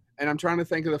 Mm-hmm. And I'm trying to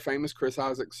think of the famous Chris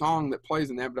Isaak song that plays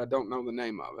in that, but I don't know the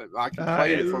name of it. I can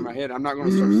play it from my head. I'm not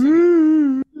going to start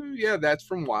singing. Yeah, that's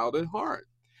from Wild at Heart,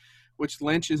 which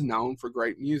Lynch is known for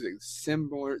great music,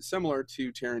 similar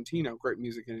to Tarantino, great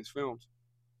music in his films.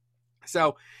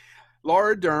 So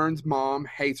Laura Dern's mom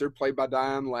hates her, played by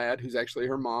Diane Ladd, who's actually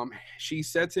her mom. She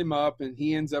sets him up, and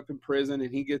he ends up in prison,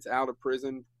 and he gets out of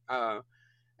prison,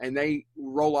 and they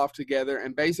roll off together.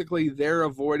 And basically, they're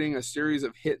avoiding a series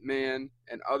of hitmen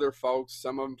and other folks,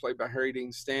 some of them played by Harry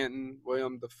Dean Stanton,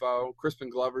 William Dafoe, Crispin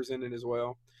Glover's in it as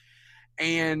well.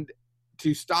 And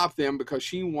to stop them because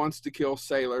she wants to kill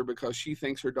Sailor because she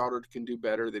thinks her daughter can do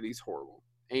better, that he's horrible.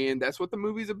 And that's what the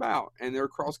movie's about. And their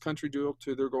cross-country duel,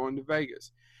 too, they're going to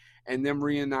Vegas. And them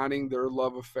reuniting their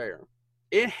love affair.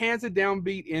 It has a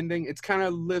downbeat ending. It's kind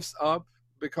of lifts up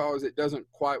because it doesn't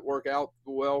quite work out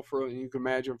well for, you can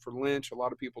imagine, for Lynch. A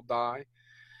lot of people die.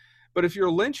 But if you're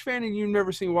a Lynch fan and you've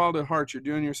never seen Wild at Heart, you're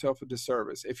doing yourself a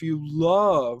disservice. If you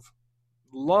love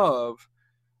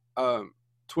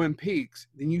Twin Peaks,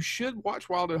 then you should watch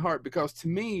Wild at Heart, because to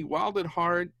me, Wild at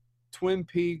Heart, Twin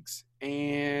Peaks,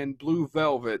 and Blue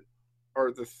Velvet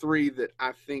are the three that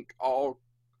I think all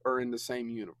are in the same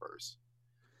universe.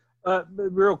 But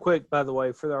real quick, by the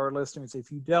way, for our listeners,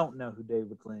 if you don't know who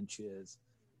David Lynch is,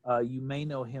 you may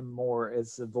know him more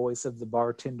as the voice of the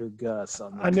bartender Gus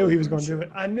on the I knew he was going to Show. do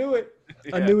it. I knew it.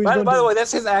 Yeah. I knew he was going to By do the way, it.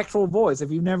 that's his actual voice.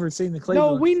 If you've never seen the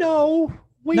Cleveland, No, we know.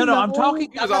 No, I'm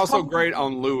talking. He was also great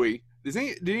on Louie. Did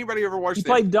anybody ever watch He that?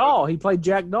 played Dahl. He played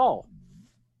Jack Dahl.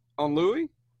 On Louie?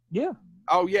 Yeah.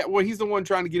 Oh, yeah. Well, he's the one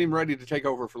trying to get him ready to take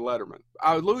over for Letterman.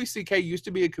 Louis C.K. used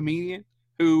to be a comedian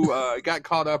who got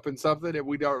caught up in something, and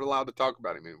we aren't allowed to talk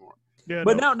about him anymore. Yeah,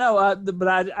 But but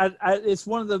I it's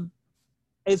one of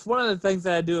the things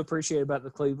that I do appreciate about the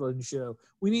Cleveland Show.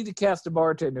 We need to cast a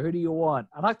bartender. Who do you want?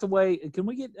 I like the way. Can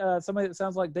we get somebody that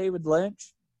sounds like David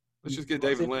Lynch? Let's just get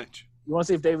David Lynch. You want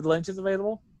to see if David Lynch is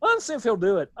available? Well, let's see if he'll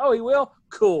do it. Oh, he will?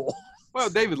 Cool. Well,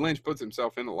 David Lynch puts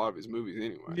himself in a lot of his movies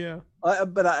anyway. Yeah.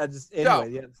 But I just,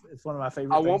 anyway, yeah, it's one of my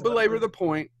favorite I things won't about belabor it. the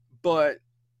point, but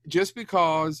just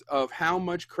because of how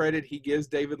much credit he gives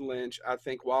David Lynch, I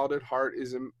think Wild at Heart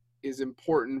is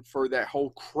important for that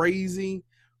whole crazy.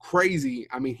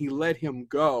 I mean, he let him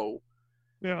go.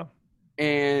 Yeah.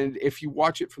 And if you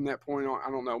watch it from that point on, I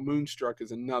don't know, Moonstruck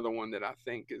is another one that I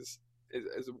think is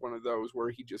one of those where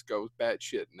he just goes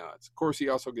batshit nuts. Of course, he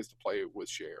also gets to play with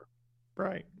Cher.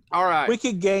 Right. All right.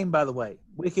 Wicked Game, by the way.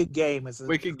 Wicked Game is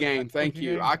Wicked Game. Thank Wicked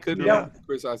you. Game. I couldn't Yeah. remember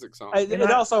Chris Isaak song. It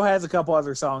also has a couple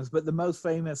other songs, but the most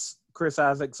famous Chris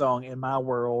Isaak song in my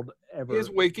world ever. Is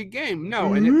Wicked Game.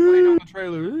 No, and it played on the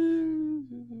trailer.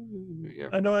 Yeah.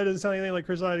 I know that doesn't sound anything like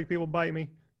Chris Isaac. People bite me.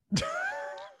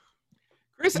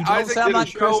 Chris You don't Isaac sound did a like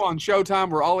show Chris- on Showtime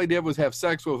where all he did was have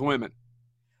sex with women.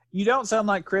 You don't sound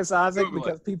like Chris Isaac Google it.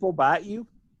 because people bite you.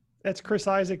 That's Chris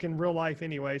Isaac in real life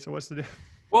anyway. So what's the difference?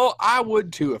 Well, I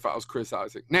would too if I was Chris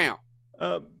Isaac. Now,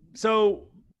 So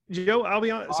Joe, I'll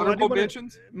be honest. So I do honorable wanna-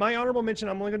 mentions? My honorable mention.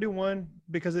 I'm only going to do one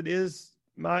because it is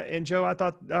my. And Joe,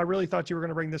 I really thought you were going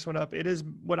to bring this one up. It is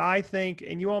what I think,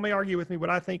 and you all may argue with me. What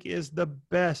I think is the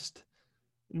best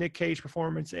Nick Cage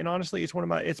performance, and honestly, it's one of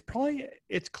my.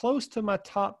 It's close to my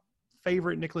top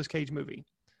favorite Nicolas Cage movie,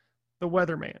 The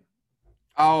Weatherman.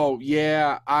 Oh,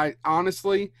 yeah. I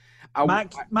honestly,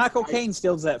 Michael Caine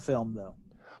steals that film, though.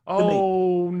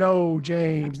 Oh no,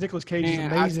 James! Nicolas Cage is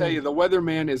man, amazing. I tell you, The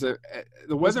Weatherman is the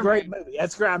It's a great Weatherman. movie.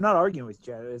 That's great. I'm not arguing with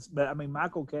you, but I mean,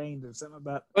 Michael Caine. There's something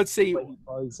about Let's the see. way he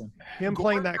plays him. Him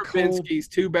playing Gordon that cold Verbinski's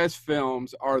two best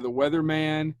films are The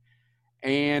Weatherman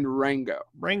and Rango.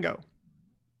 Rango.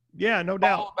 Yeah, no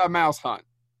doubt. Followed by Mouse Hunt.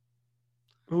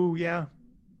 Oh yeah,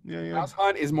 yeah. Mouse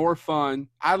Hunt is more fun.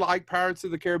 I like Pirates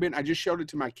of the Caribbean. I just showed it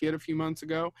to my kid a few months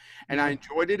ago, and I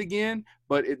enjoyed it again.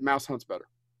 But Mouse Hunt's better.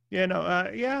 Yeah, no,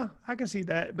 yeah, I can see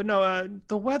that. But no,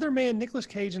 The Weatherman, Nicolas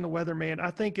Cage and The Weatherman, I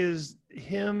think is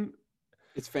him.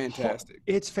 It's fantastic.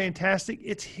 It's fantastic.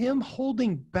 It's him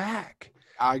holding back.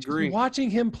 I agree. Watching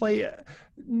him play.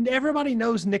 Everybody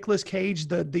knows Nicolas Cage,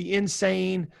 the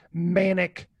insane,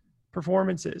 manic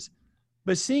performances.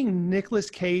 But seeing Nicolas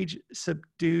Cage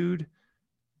subdued,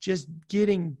 just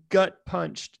getting gut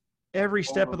punched every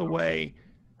step of the way.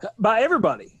 by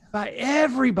everybody. by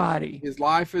everybody. His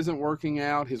life isn't working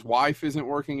out. His wife isn't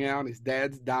working out. His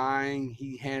dad's dying.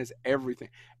 He has everything.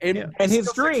 And, Yeah. And he's his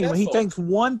still dream, he successful. thinks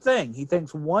one thing. He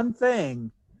thinks one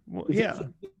thing. Well, If yeah. he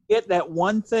can get that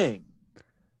one thing,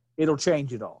 it'll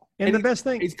change it all. And the he's- best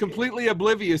thing, He's completely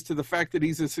oblivious to the fact that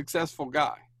he's a successful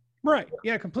guy. right?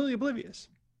 Yeah, completely oblivious.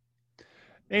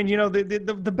 And you know,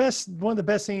 the best one of the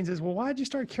best scenes is, well, why'd you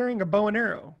start carrying a bow and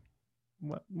arrow?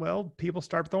 Well, people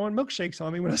start throwing milkshakes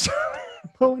on me when I started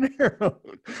bow and arrow.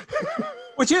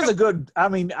 Which is a good, I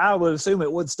mean, I would assume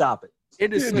it would stop it.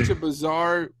 It is such a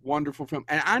bizarre, wonderful film.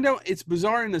 And I know it's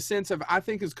bizarre in the sense of I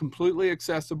think it's completely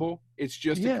accessible. It's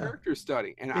just Yeah. a character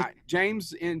study. And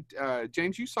James,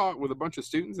 you saw it with a bunch of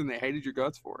students and they hated your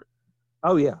guts for it.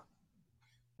 Oh, yeah.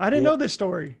 I didn't Yeah. know this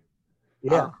story.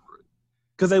 Yeah.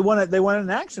 Because they wanted an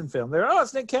action film. They're, oh,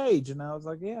 it's Nick Cage. And I was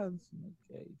like, yeah, it's Nick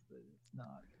Cage, but it's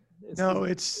not. No,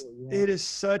 it is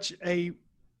such a,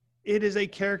 it is a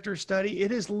character study.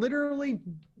 It is literally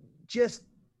just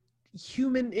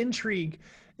human intrigue.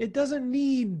 It doesn't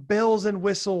need bells and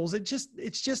whistles. It's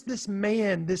just this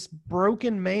man, this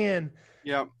broken man,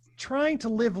 Yeah. trying to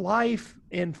live life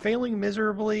and failing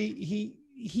miserably.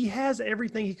 He has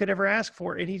everything he could ever ask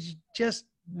for, and he's just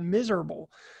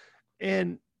miserable.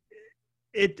 And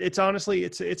it's honestly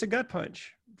it's a gut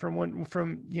punch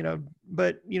from you know,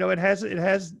 but you know, it has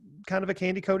kind of a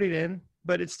candy coated end,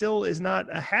 but it still is not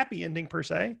a happy ending per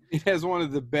se. It has one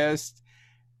of the best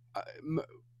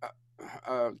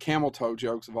camel toe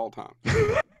jokes of all time.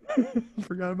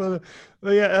 Forgot about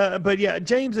it. But yeah,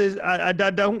 James is. I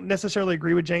don't necessarily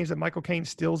agree with James that Michael Caine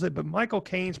steals it, but Michael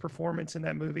Caine's performance in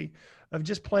that movie of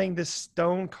just playing this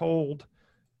stone cold,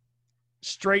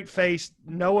 straight faced,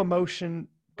 no emotion.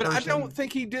 But I person. don't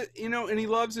think he did, you know, and he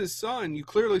loves his son. You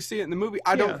clearly see it in the movie.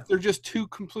 Yeah. They're just two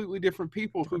completely different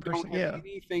people who Different don't person, have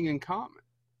yeah. anything in common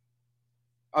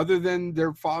other than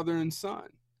their father and son.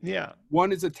 Yeah,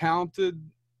 One is a talented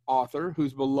author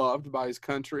who's beloved by his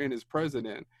country and his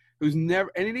president, who's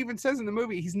never, and it even says in the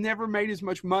movie, he's never made as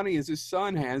much money as his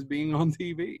son has being on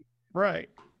TV. right.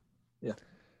 Yeah.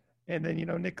 And then, you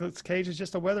know, Nicolas Cage is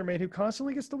just a weatherman who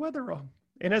constantly gets the weather wrong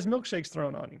and has milkshakes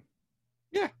thrown on him.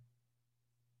 Yeah.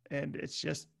 And it's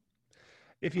just,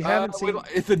 if you haven't seen,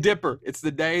 It's the Dipper. It's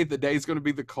the day. The day's going to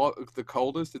be the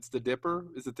coldest. It's the Dipper.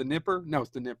 Is it the Nipper? No, it's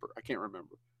the Nipper. I can't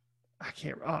remember.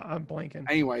 I'm blanking.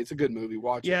 Anyway, it's a good movie.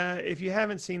 Watch it. Yeah, if you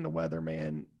haven't seen The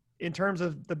Weatherman, in terms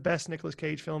of the best Nicolas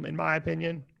Cage film, in my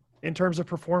opinion, in terms of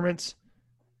performance,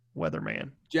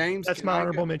 Weatherman. James, That's can my I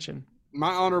honorable get mention.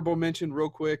 my honorable mention, real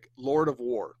quick. Lord of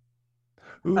War.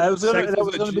 Ooh, That was second-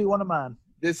 going to be one of mine.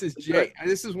 This is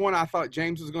This is one I thought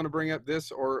James was going to bring up.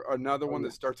 This or another one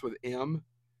that starts with M,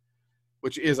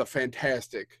 which is a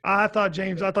fantastic. I thought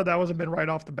that wasn't been right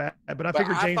off the bat, but I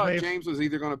figured James thought may have. James was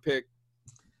either going to pick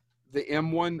the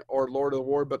M one or Lord of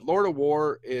War, but Lord of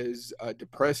War is a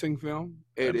depressing film.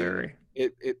 It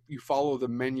you follow the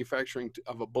manufacturing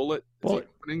of a bullet. It's the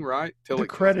opening, right? The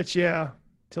credits,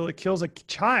 till it kills a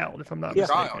child, if I'm not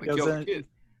mistaken. Child, it kills a kid.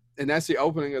 And that's the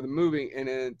opening of the movie, and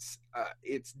it's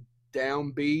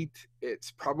downbeat.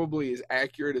 It's probably as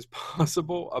accurate as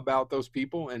possible about those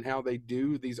people and how they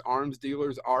do. These arms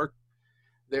dealers are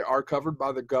covered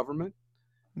by the government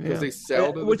because they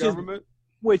sell to the government.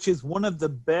 Which is one of the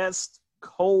best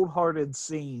cold-hearted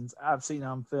scenes I've seen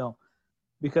on film,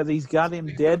 because he's got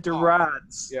him dead to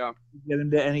rights. Yeah, get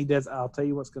him dead, and he does. I'll tell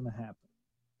you what's going to happen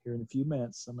here in a few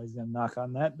minutes. Somebody's going to knock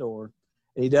on that door,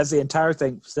 and he does the entire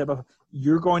thing. Step up.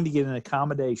 You're going to get an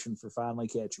accommodation for finally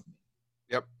catching me.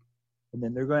 Yep. And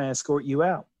then they're going to escort you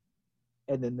out,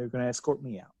 and then they're going to escort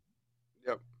me out.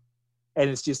 Yep. And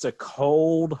it's just a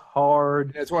cold,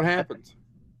 hard. That's what happens.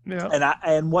 Yeah.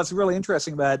 And what's really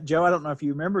interesting about it, Joe, I don't know if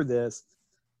you remember this,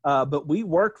 but we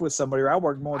worked with somebody, or I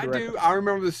worked more directly. I do. I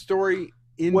remember the story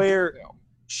where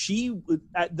she,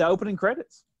 at the opening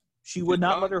credits, she would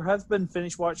not let her husband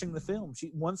finish watching the film.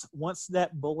 She once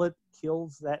that bullet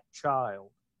kills that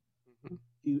child,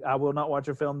 I will not watch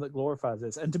a film that glorifies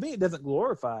this. And to me, it doesn't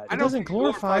glorify it. It doesn't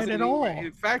glorify it at all.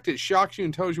 In fact, it shocks you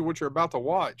and tells you what you're about to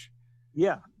watch.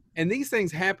 Yeah. And these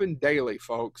things happen daily,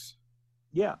 folks.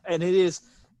 Yeah, and it is.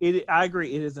 I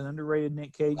agree. It is an underrated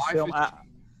Nick Cage film.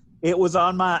 It was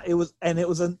one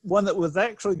that was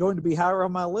actually going to be higher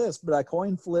on my list, but I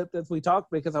coin flipped as we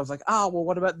talked because I was like,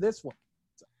 what about this one?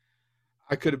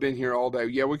 I could have been here all day.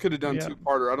 Yeah, we could have done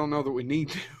two-parter. I don't know that we need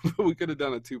to, but we could have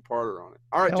done a two-parter on it.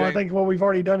 All right, James. I think what we've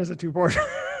already done is a two-parter.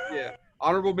 Yeah.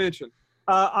 Honorable mention.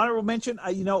 Honorable mention,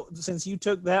 since you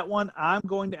took that one, I'm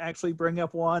going to actually bring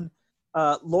up one.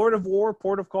 Lord of War,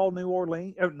 Port of Call, New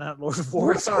Orleans. Not Lord of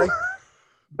War, sorry.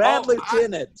 Bad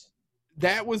Lieutenant.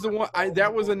 That was the one.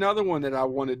 That was another one that I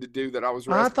wanted to do that I was.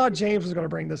 I thought James was going to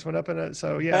bring this one up in it.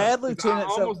 So yeah, Bad 'Cause Lieutenant.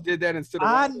 I almost did that instead of.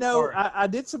 I Wild at know. Heart. I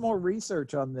did some more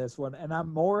research on this one, and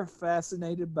I'm more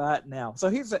fascinated by it now. So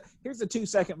here's the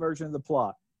 2-second version of the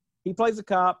plot. He plays a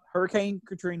cop. Hurricane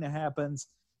Katrina happens.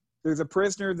 There's a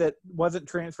prisoner that wasn't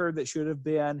transferred that should have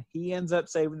been. He ends up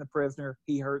saving the prisoner.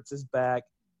 He hurts his back.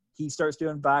 He starts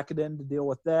doing Vicodin to deal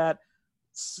with that.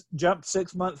 Jump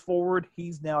 6 months forward.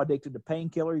 He's now addicted to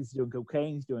painkillers. He's doing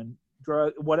cocaine. He's doing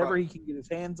drug, whatever he can get his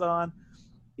hands on.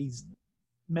 He's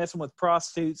messing with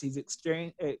prostitutes. He's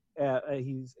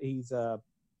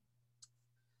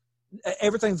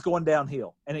everything's going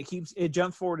downhill, and it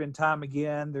jumps forward in time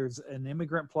again. There's an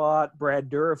immigrant plot. Brad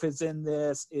Dourif is in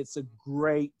this. It's a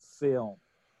great film,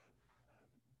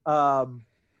 and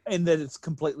that it's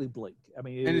completely bleak. I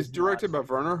mean, And it's directed by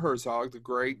Werner Herzog, the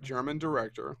great German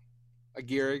director.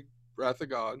 Aguirre, Wrath of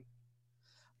God.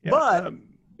 Yeah, But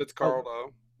That's Carl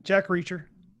though. Jack Reacher.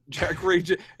 Jack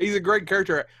Reacher. He's a great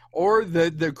character. Or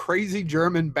the crazy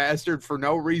German bastard for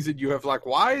no reason. You have like,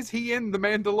 why is he in The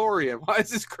Mandalorian? Why is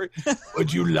this crazy?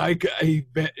 Would you like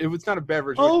it was not a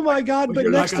beverage. Oh my God! Would But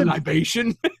you next like a to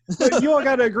libation? but you all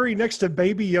got to agree. Next to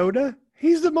Baby Yoda,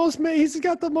 he's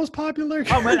got the most popular.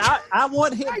 oh man, character. I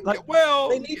want him. Like, well,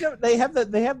 they have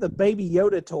the Baby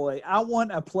Yoda toy. I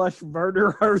want a plush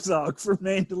Werner Herzog from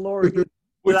Mandalorian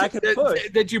that I can push.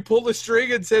 that you pull the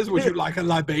string and says, would you like a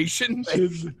libation?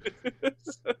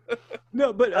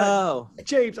 No, but Oh,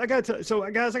 James, I got to. So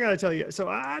guys, I got to tell you. So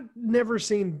I'd never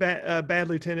seen Bad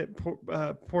Lieutenant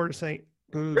Port Saint.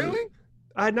 Really?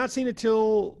 I had not seen it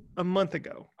till a month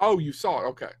ago. Oh, you saw it.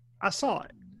 Okay. I saw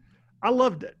it. I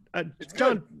loved it. It's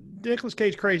John Nicolas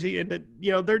Cage crazy, and that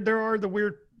there are the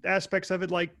weird aspects of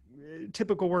it, like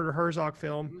typical Werner Herzog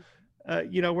film.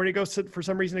 Where it goes for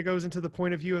some reason it goes into the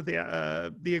point of view of the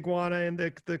iguana and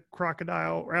the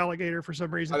crocodile or alligator for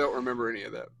some reason. I don't remember any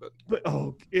of that, but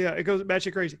Oh yeah, it goes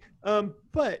batshit crazy.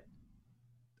 But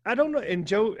I don't know. And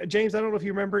James, I don't know if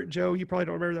you remember it. Joe, you probably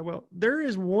don't remember that well. There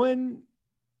is one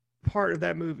part of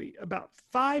that movie, about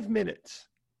 5 minutes,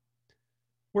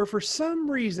 where for some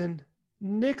reason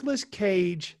Nicolas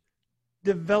Cage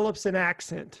develops an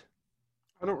accent.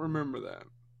 I don't remember that.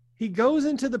 He goes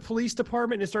into the police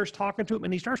department and starts talking to him,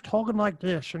 and he starts talking like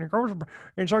this, and he goes,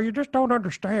 and so you just don't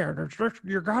understand. It's just,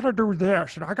 you got to do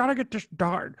this, and I got to get this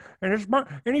done,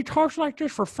 and he talks like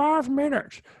this for 5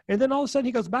 minutes, and then all of a sudden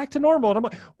he goes back to normal, and I'm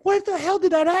like, what the hell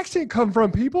did that accent come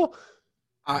from, people?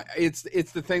 It's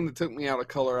the thing that took me out of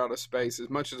Color Out of Space.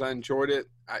 As much as I enjoyed it,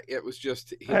 it was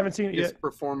just I haven't seen it his yet.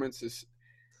 performance is.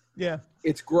 Yeah.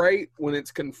 It's great when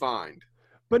it's confined.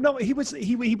 But no,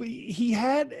 he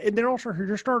had, and then also he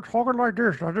just started talking like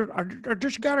this. I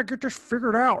just got to get this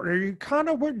figured out. And he kind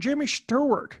of went Jimmy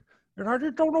Stewart, and I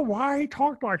just don't know why he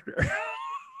talked like this.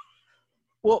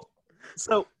 well,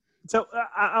 so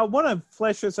I want to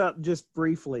flesh this out just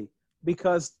briefly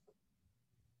because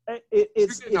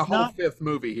it's You're getting a whole not. fifth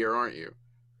movie here, aren't you?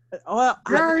 Well,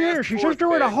 There he is. He's just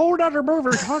doing a whole other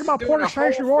movie talking about Doing Port a of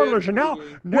St. whole New Orleans, fifth and now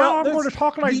movie. I'm there's- going to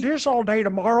talk like do you- this all day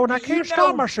tomorrow, and I do you can't stop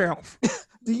know- myself.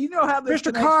 do you know how this Mr.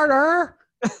 connects- Carter,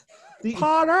 do you-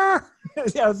 Potter.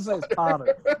 yeah, I was going to say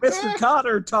Potter. Mr.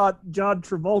 Cotter taught John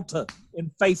Travolta in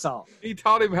Face Off. He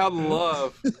taught him how to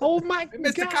love. Oh my Hey,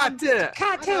 Mr. God. Carter,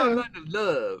 Carter. I know how to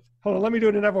love. Hold on, let me do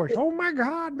it in that voice. Oh my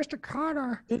God, Mr.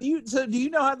 Carter. Do you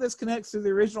know how this connects to the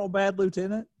original Bad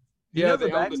Lieutenant? Do you Yeah, know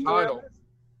they own the backstory of title. this?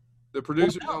 The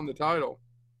producers no. on the title.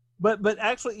 But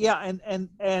actually, yeah,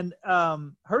 and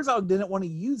Herzog didn't want to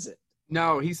use it.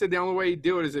 No, he said the only way he'd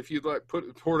do it is if you'd like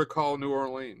put Port of Call New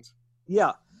Orleans.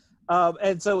 Yeah.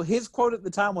 And so his quote at the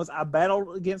time was, I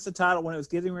battled against the title when it was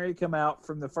getting ready to come out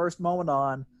from the first moment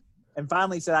on, and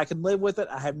finally said, I can live with it.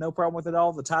 I have no problem with it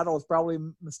all. The title was probably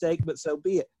a mistake, but so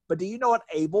be it. But do you know what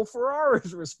Abel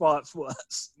Ferrara's response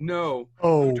was? No.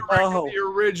 Oh, Who directed the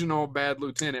original Bad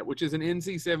Lieutenant, which is an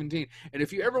NC-17. And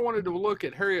if you ever wanted to look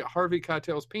at Harvey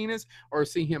Keitel's penis or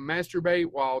see him masturbate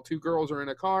while two girls are in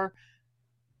a car,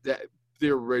 the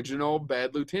original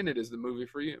Bad Lieutenant is the movie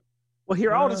for you. Well,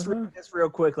 here, I'll just read this real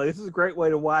quickly. This is a great way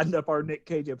to wind up our Nick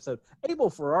Cage episode. Abel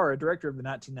Ferrara, director of the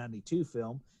 1992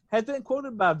 film, has been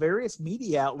quoted by various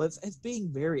media outlets as being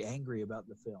very angry about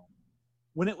the film.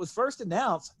 When it was first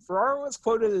announced, Ferrara was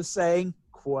quoted as saying,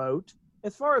 quote,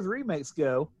 as far as remakes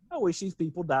go, I wish these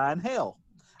people die in hell.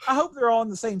 I hope they're all in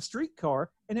the same streetcar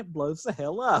and it blows the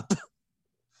hell up.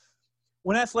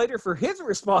 When asked later for his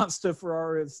response to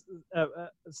Ferrara's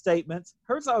statements,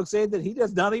 Herzog said that he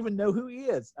does not even know who he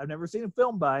is. I've never seen a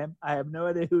film by him. I have no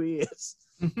idea who he is.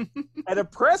 At a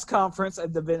press conference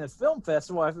at the Venice Film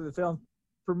Festival after the film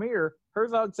premiere,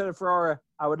 Herzog said to Ferrara,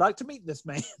 I would like to meet this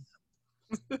man.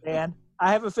 And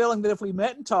I have a feeling that if we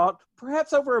met and talked,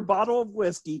 perhaps over a bottle of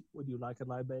whiskey, would you like a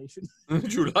libation?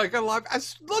 Would you like a live?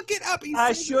 Look it up.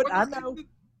 I know.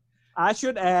 I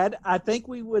should add, I think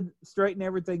we would straighten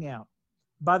everything out.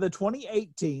 By the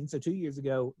 2018, so 2 years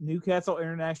ago, Newcastle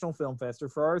International Film Festival,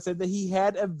 Ferrara said that he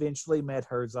had eventually met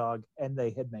Herzog and they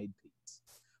had made peace.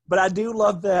 But I do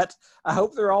love that. I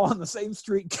hope they're all on the same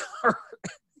streetcar.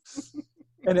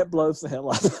 And it blows the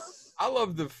hell up. I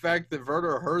love the fact that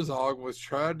Werner Herzog was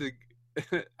trying to,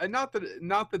 and not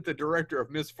that the director of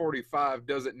Miss 45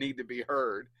 doesn't need to be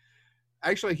heard.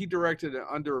 Actually, he directed an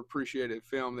underappreciated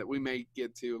film that we may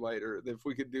get to later. If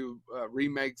we could do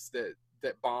remakes that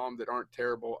bomb that aren't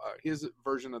terrible, his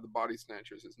version of The Body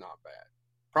Snatchers is not bad.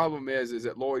 Problem is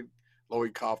that Lloyd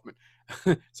Kaufman,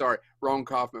 sorry, wrong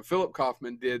Kaufman. Philip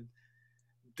Kaufman did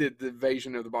the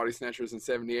Invasion of the Body Snatchers in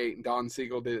 '78, and Don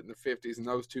Siegel did it in the '50s, and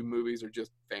those two movies are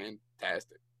just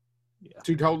fantastic. Yeah.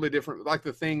 Two totally different, like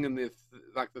The Thing and the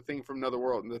Thing from Another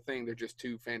World and The Thing. They're just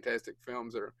two fantastic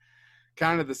films that are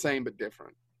kind of the same but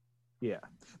different. Yeah.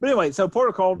 But anyway, so Port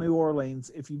of Call, New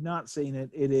Orleans, if you've not seen it,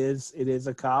 it is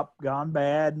a cop gone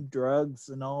bad, drugs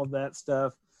and all of that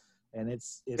stuff. And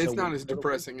it's not as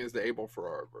depressing as the Abel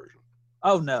Ferrara version.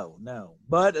 Oh, no.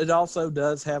 But it also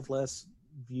does have less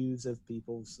views of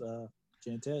people's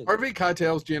genitalia. Harvey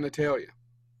Keitel's genitalia,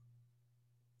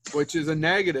 which is a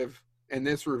negative in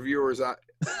this reviewer's side.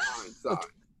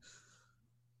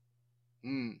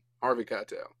 Harvey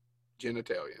Keitel,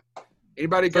 genitalia.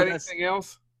 Anybody got anything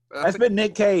else? That's been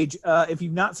Nick Cage. If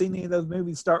you've not seen any of those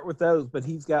movies, start with those, but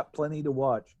he's got plenty to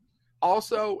watch.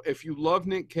 Also, if you love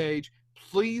Nick Cage,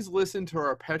 please listen to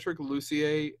our Patrick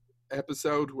Lussier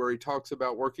episode where he talks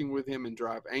about working with him in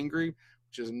Drive Angry,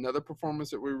 which is another performance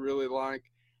that we really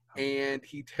like. And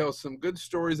he tells some good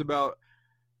stories about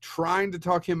trying to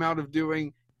talk him out of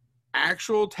doing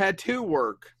actual tattoo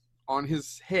work on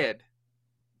his head.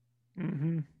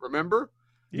 Mm-hmm. Remember?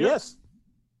 Yep. Yes.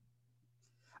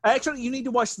 Actually, you need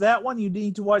to watch that one. You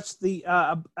need to watch the.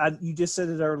 You just said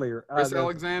it earlier. Chris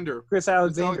Alexander. Chris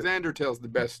Alexander tells the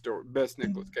best story, best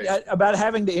Nicolas Cage. About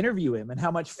having to interview him and how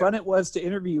much fun it was to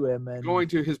interview him. And going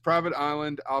to his private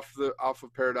island off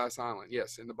of Paradise Island,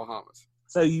 yes, in the Bahamas.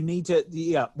 So you need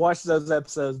to watch those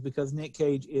episodes because Nick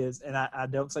Cage is, and I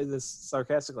don't say this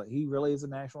sarcastically, he really is a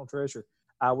national treasure.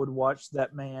 I would watch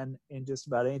that man in just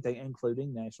about anything,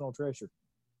 including National Treasure.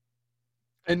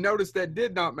 And notice that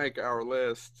did not make our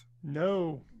list.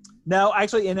 No,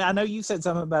 actually, and I know you said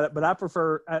something about it, but I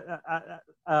prefer.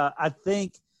 I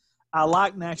think I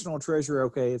like National Treasure.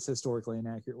 Okay, it's historically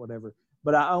inaccurate, whatever.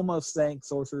 But I almost think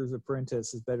Sorcerer's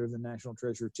Apprentice is better than National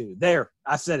Treasure 2. There,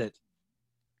 I said it.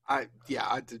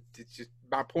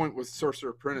 My point was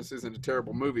Sorcerer's Apprentice isn't a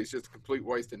terrible movie. It's just a complete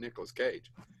waste of Nicolas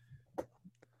Cage.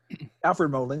 Alfred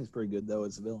Molina is pretty good though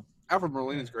as a villain. Alfred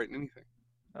Molina is great in anything.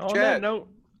 on Chad. that note,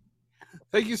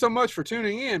 Thank you so much for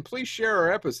tuning in. Please share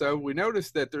our episode. We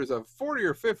noticed that there's a 40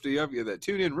 or 50 of you that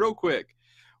tune in real quick.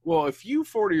 Well, if you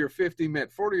 40 or 50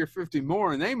 met 40 or 50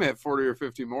 more and they met 40 or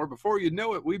 50 more, before you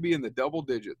know it, we'd be in the double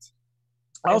digits.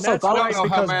 and Also, that's follow right, how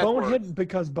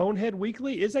because math Bonehead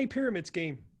Weekly is a pyramid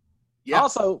scheme. Yeah.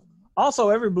 Also,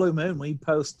 every blue moon we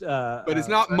post. But it's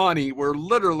not money. We're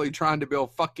literally trying to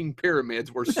build fucking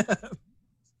pyramids. We're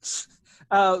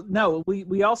no,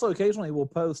 we also occasionally will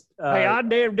post. Hey, I'm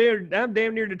damn near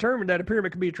determined that a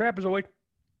pyramid could be a trapezoid.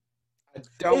 I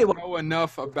don't know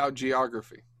enough about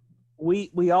geography.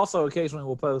 We also occasionally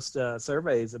will post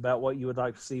surveys about what you would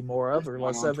like to see more of or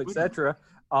less of, etc.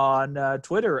 on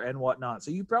Twitter and whatnot.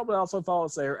 So you probably also follow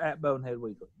us there at Bonehead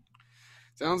Weekly.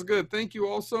 Sounds good. Thank you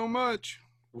all so much.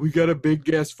 We got a big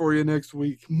guest for you next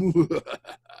week.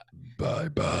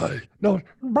 Bye-bye. No,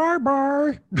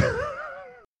 bye-bye.